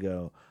intentionally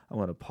go, I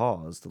want to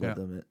pause to let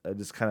them. I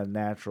just kind of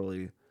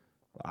naturally,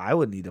 I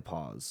would need a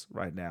pause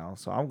right now,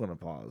 so I'm going to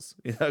pause,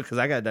 because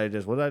I got to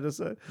digest. What did I just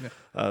say?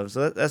 Yeah.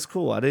 So that's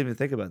cool. I didn't even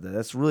think about that.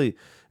 That's really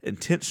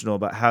intentional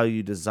about how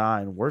you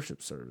design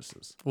worship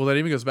services. Well, that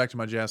even goes back to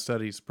my jazz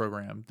studies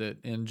program,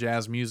 that in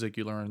jazz music,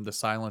 you learn the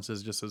silence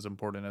is just as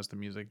important as the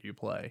music you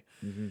play.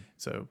 Mm-hmm.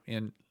 So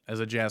as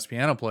a jazz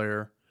piano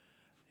player,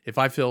 if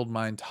I filled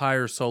my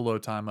entire solo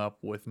time up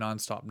with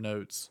nonstop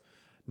notes,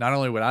 not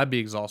only would I be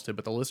exhausted,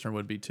 but the listener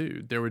would be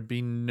too. There would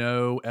be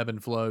no ebb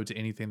and flow to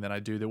anything that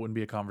I do. There wouldn't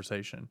be a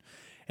conversation.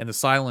 And the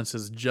silence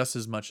is just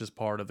as much as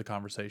part of the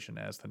conversation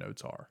as the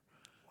notes are.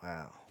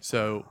 Wow.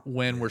 So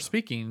when we're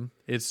speaking,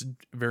 it's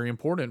very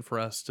important for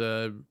us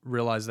to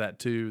realize that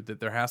too, that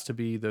there has to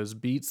be those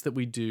beats that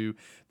we do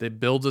that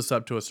builds us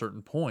up to a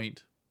certain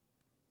point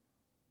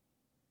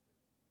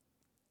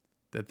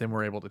that then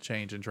we're able to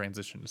change and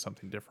transition to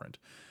something different.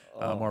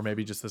 Or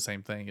maybe just the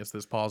same thing. It's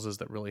this pauses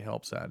that really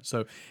helps that.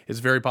 So it's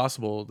very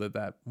possible that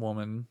that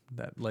woman,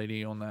 that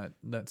lady on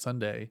that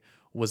Sunday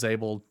was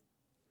able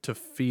to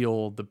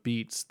feel the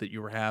beats that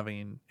you were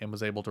having and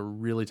was able to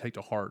really take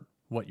to heart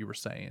what you were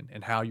saying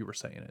and how you were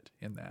saying it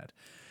in that.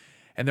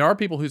 And there are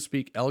people who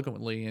speak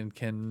eloquently and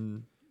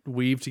can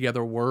weave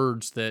together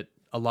words that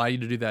allow you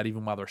to do that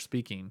even while they're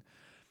speaking.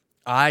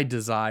 I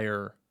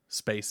desire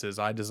spaces.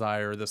 I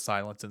desire the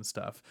silence and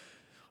stuff.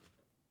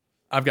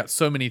 I've got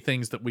so many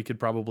things that we could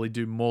probably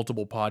do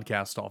multiple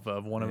podcasts off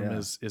of. One of them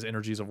is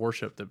Energies of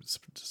Worship that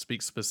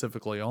speaks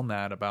specifically on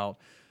that, about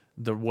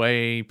the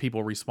way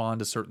people respond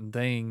to certain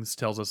things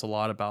tells us a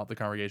lot about the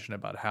congregation,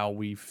 about how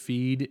we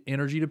feed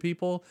energy to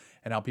people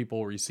and how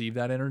people receive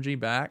that energy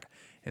back.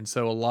 And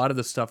so a lot of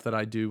the stuff that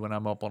I do when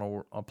I'm up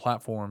on a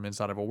platform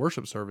inside of a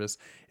worship service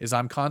is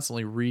I'm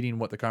constantly reading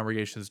what the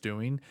congregation is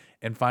doing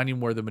and finding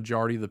where the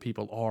majority of the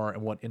people are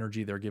and what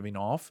energy they're giving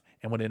off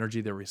and what energy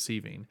they're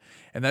receiving.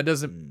 And that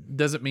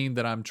doesn't mean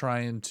that I'm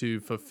trying to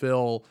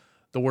fulfill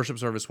the worship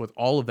service with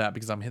all of that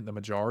because I'm hitting the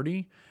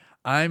majority.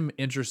 I'm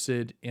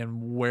interested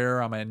in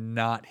where am I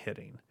not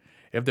hitting.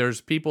 If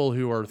there's people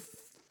who are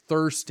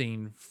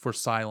thirsting for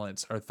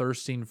silence or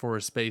thirsting for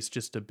a space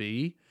just to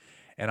be,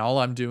 and all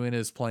I'm doing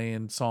is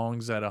playing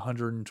songs at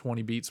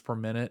 120 beats per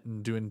minute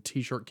and doing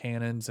t-shirt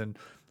cannons and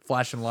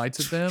flashing lights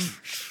at them,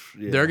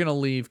 they're going to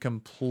leave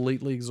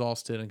completely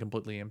exhausted and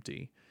completely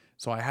empty.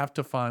 So I have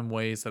to find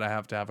ways that I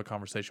have to have a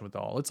conversation with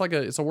all. It's like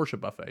it's a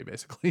worship buffet,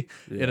 basically,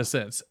 in a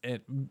sense.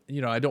 And,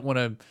 I don't want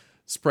to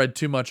spread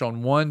too much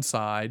on one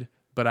side,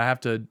 but I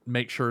have to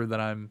make sure that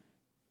I'm,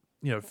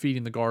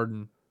 feeding the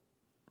garden,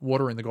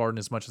 watering the garden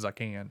as much as I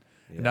can,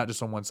 and not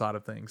just on one side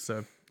of things.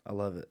 So I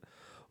love it.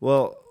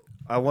 Well,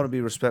 I want to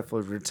be respectful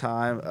of your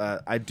time.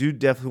 I do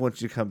definitely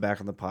want you to come back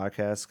on the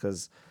podcast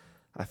because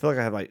I feel like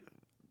I have like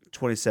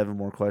 27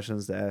 more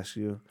questions to ask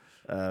you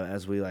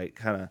as we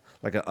kind of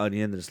like an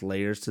onion. There's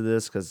layers to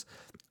this because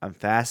I'm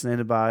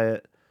fascinated by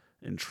it,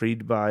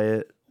 intrigued by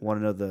it.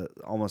 Want to know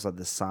almost like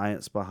the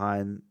science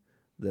behind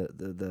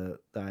the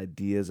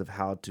ideas of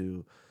how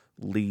to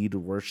lead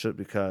worship,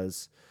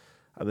 because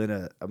I'm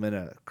in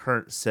a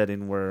current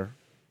setting where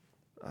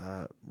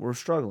we're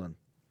struggling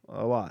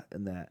a lot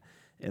in that.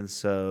 And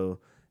so,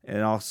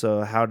 and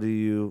also, how do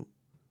you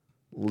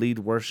lead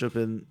worship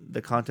in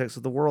the context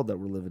of the world that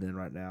we're living in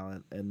right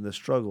now, and the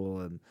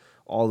struggle and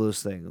all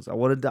those things? I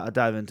want to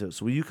dive into it.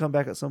 So will you come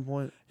back at some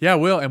point? Yeah, I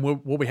will. And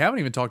what we haven't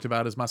even talked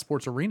about is my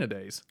sports arena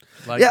days.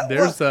 Like,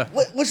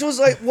 which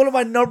was like one of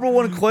my number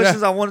one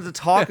questions I wanted to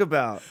talk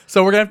about.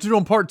 So we're gonna have to do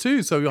on part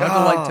 2. So you'll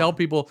have to tell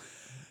people.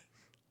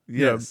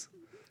 Yes,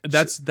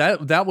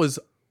 that was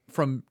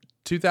from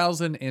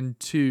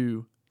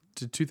 2002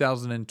 to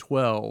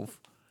 2012.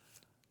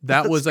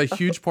 That was a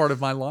huge part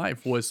of my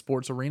life, was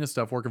sports arena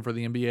stuff, working for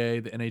the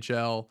NBA, the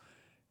NHL,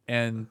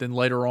 and then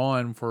later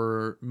on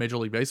for Major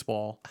League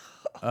Baseball.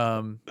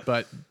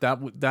 But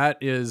that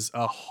is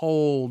a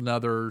whole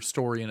nother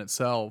story in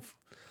itself.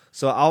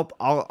 So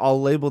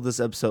I'll label this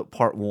episode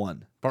part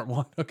 1. Part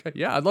 1. Okay.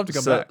 Yeah, I'd love to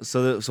come back.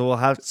 So we'll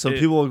have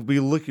people will be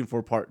looking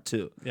for part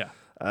 2.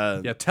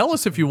 Yeah. Tell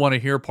us if you want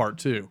to hear part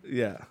 2.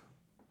 Yeah.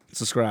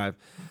 Subscribe.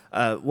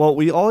 Well,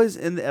 we always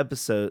end the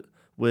episode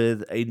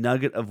with a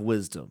nugget of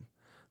wisdom.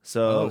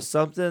 So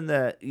something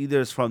that either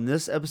is from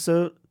this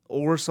episode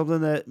or something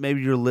that maybe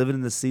you're living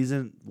in the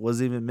season,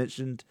 wasn't even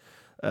mentioned,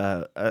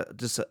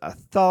 just a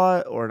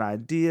thought or an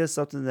idea,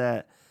 something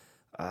that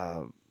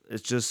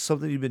it's just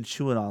something you've been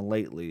chewing on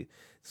lately.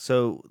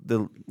 So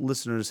the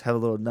listeners have a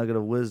little nugget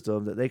of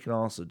wisdom that they can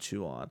also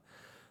chew on.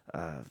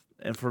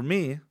 And for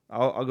me,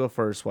 I'll go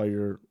first while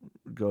you're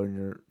going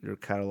your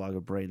catalog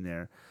of brain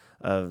there.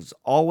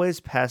 Always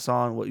pass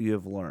on what you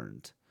have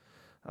learned.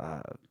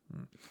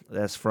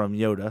 That's from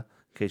Yoda.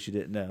 In case you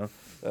didn't know,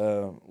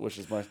 which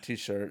is my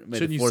T-shirt.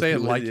 Shouldn't you say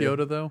it like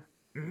Yoda, though?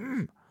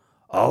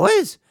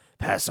 Always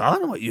pass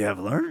on what you have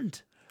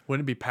learned.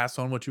 Wouldn't it be pass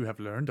on what you have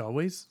learned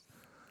always?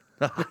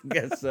 I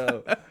guess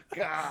so.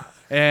 God.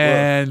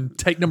 And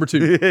take number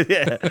 2.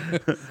 Yeah.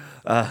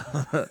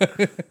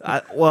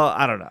 I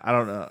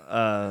don't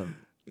know.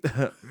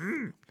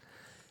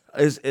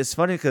 It's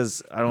funny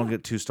because I don't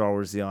get too Star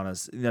Wars, to be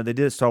honest. They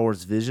did Star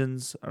Wars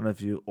Visions. I don't know if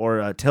you,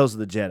 or Tales of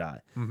the Jedi.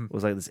 Mm-hmm. It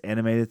was like this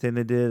animated thing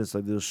they did. It's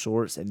like those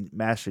shorts, and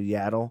Master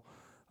Yaddle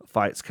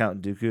fights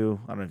Count Dooku.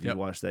 I don't know if you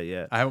watched that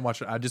yet. I haven't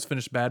watched it. I just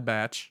finished Bad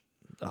Batch.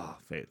 Oh,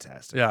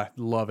 fantastic. Yeah,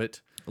 love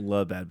it.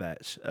 Love Bad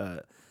Batch.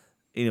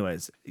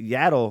 Anyways,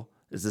 Yaddle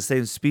is the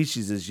same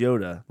species as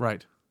Yoda.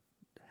 Right.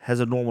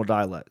 Has a normal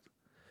dialect.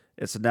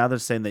 And so now they're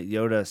saying that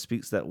Yoda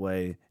speaks that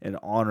way in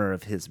honor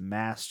of his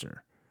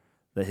master.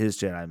 That his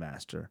Jedi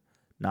master,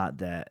 not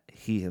that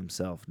he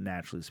himself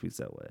naturally speaks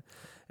that way.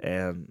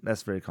 And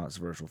that's very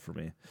controversial for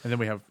me. And then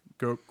we have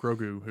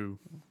Grogu, who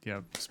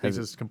speaks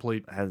his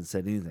complete. Hasn't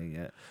said anything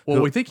yet.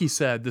 Well, we think he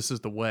said this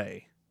is the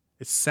way.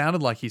 It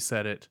sounded like he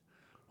said it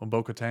when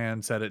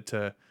Bo-Katan said it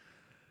to.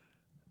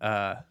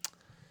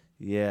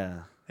 Yeah.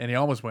 And he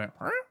almost went.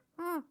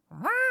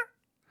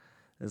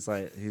 It's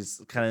like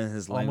he's kind of in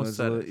his language. Almost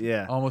said it.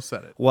 Yeah. Almost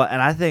said it. Well,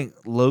 and I think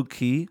low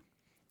key,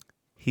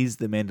 he's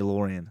the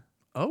Mandalorian.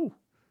 Oh.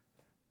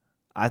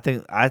 I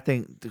think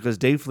because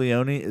Dave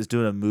Filoni is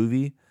doing a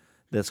movie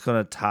that's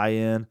going to tie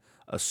in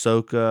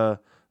Ahsoka,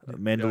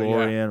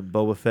 Mandalorian,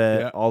 Boba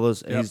Fett, all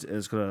those. Yep.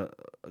 It's going to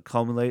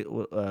culminate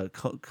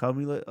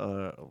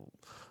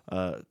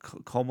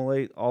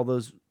all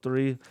those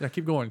three. Yeah,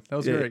 keep going. That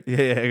was great.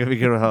 Yeah, I gotta be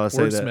careful how I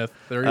say that. Wordsmith.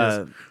 There he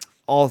is.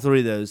 All three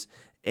of those,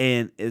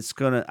 and it's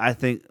gonna. I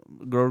think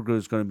Grogu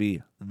is gonna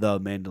be the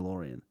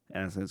Mandalorian,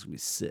 and I think it's gonna be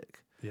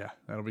sick. Yeah,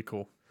 that'll be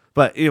cool.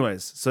 But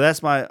anyways, so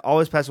that's my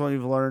always pass on what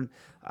you've learned.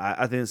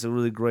 I think it's a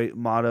really great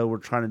motto. We're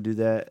trying to do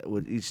that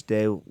with each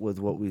day with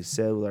what we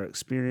said, with our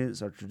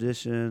experience, our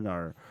tradition,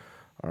 our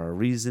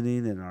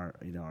reasoning, and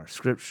our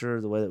scripture.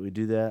 The way that we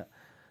do that.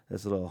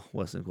 That's a little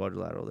Western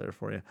quadrilateral there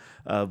for you.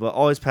 But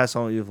always pass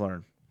on what you've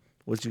learned.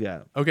 What you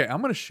got? Okay,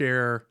 I'm going to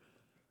share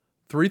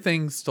 3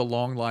 things to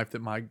long life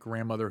that my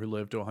grandmother, who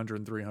lived to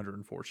 103,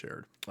 104,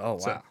 shared. Oh,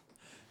 wow.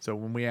 So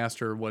when we asked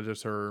her what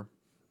is her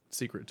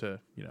secret to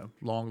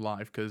long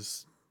life,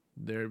 because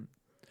there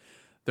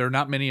are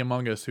not many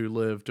among us who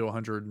live to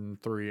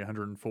 103,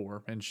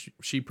 104, and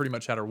she pretty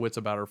much had her wits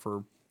about her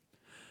for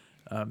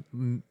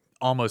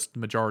almost the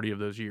majority of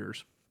those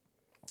years.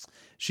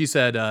 She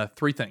said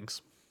 3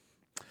 things.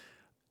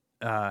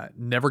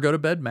 Never go to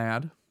bed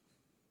mad.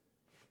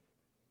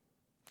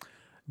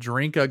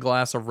 Drink a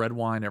glass of red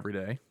wine every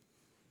day.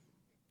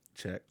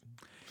 Check.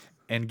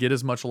 And get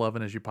as much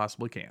loving as you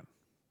possibly can.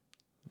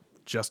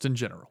 Just in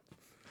general.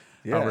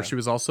 Yeah. However, she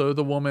was also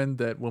the woman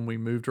that when we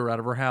moved her out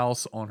of her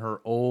house on her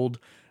old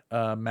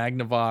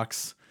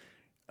Magnavox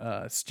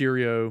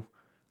stereo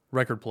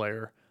record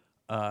player,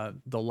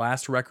 the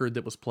last record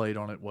that was played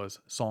on it was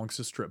Songs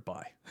to Strip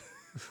By.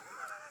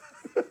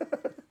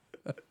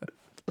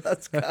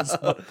 Let's go.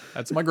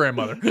 That's my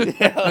grandmother.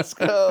 Yeah, let's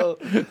go.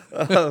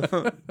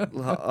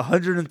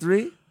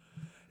 103?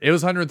 It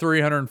was 103,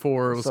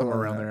 104. It was somewhere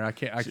around like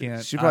there. I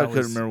can't. She probably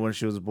couldn't remember when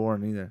she was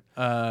born either.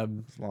 Yeah,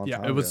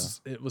 it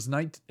was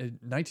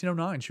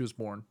 1909 she was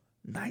born.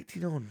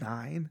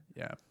 1909?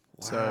 Yeah. Wow.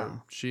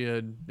 So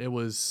it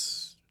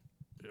was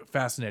a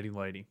fascinating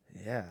lady.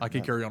 Yeah. I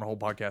could carry on a whole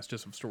podcast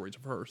just of stories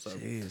of her. So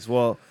Jeez.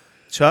 Well,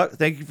 Chuck,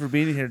 thank you for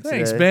being here today.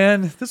 Thanks,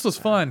 Ben. This was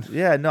fun.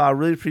 Yeah, no, I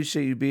really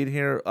appreciate you being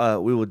here.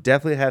 We will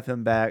definitely have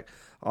him back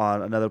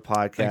on another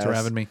podcast. Thanks for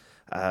having me.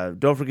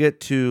 Don't forget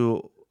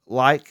to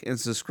like and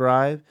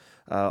subscribe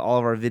all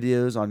of our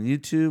videos on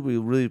YouTube. We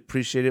really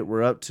appreciate it.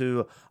 We're up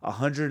to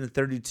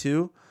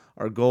 132.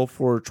 Our goal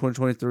for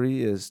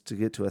 2023 is to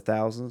get to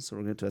 1,000. So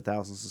we're going to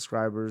 1,000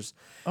 subscribers.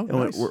 Oh, and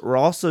nice. We're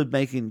also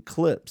making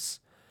clips.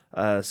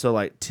 So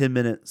like 10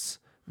 minutes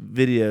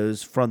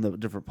videos from the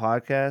different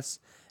podcasts.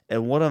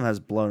 And one of them has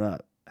blown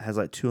up. Has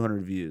like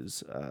 200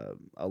 views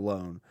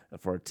alone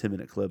for a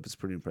 10-minute clip. It's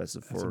pretty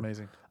impressive for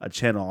amazing. A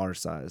channel our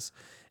size.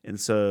 And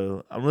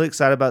so I'm really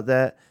excited about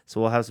that. So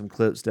we'll have some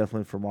clips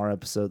definitely from our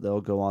episode that'll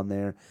go on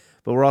there.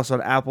 But we're also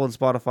on Apple and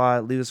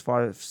Spotify. Leave us a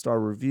 5-star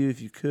review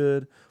if you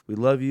could. We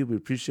love you. We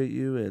appreciate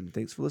you. And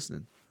thanks for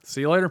listening.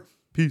 See you later.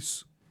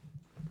 Peace.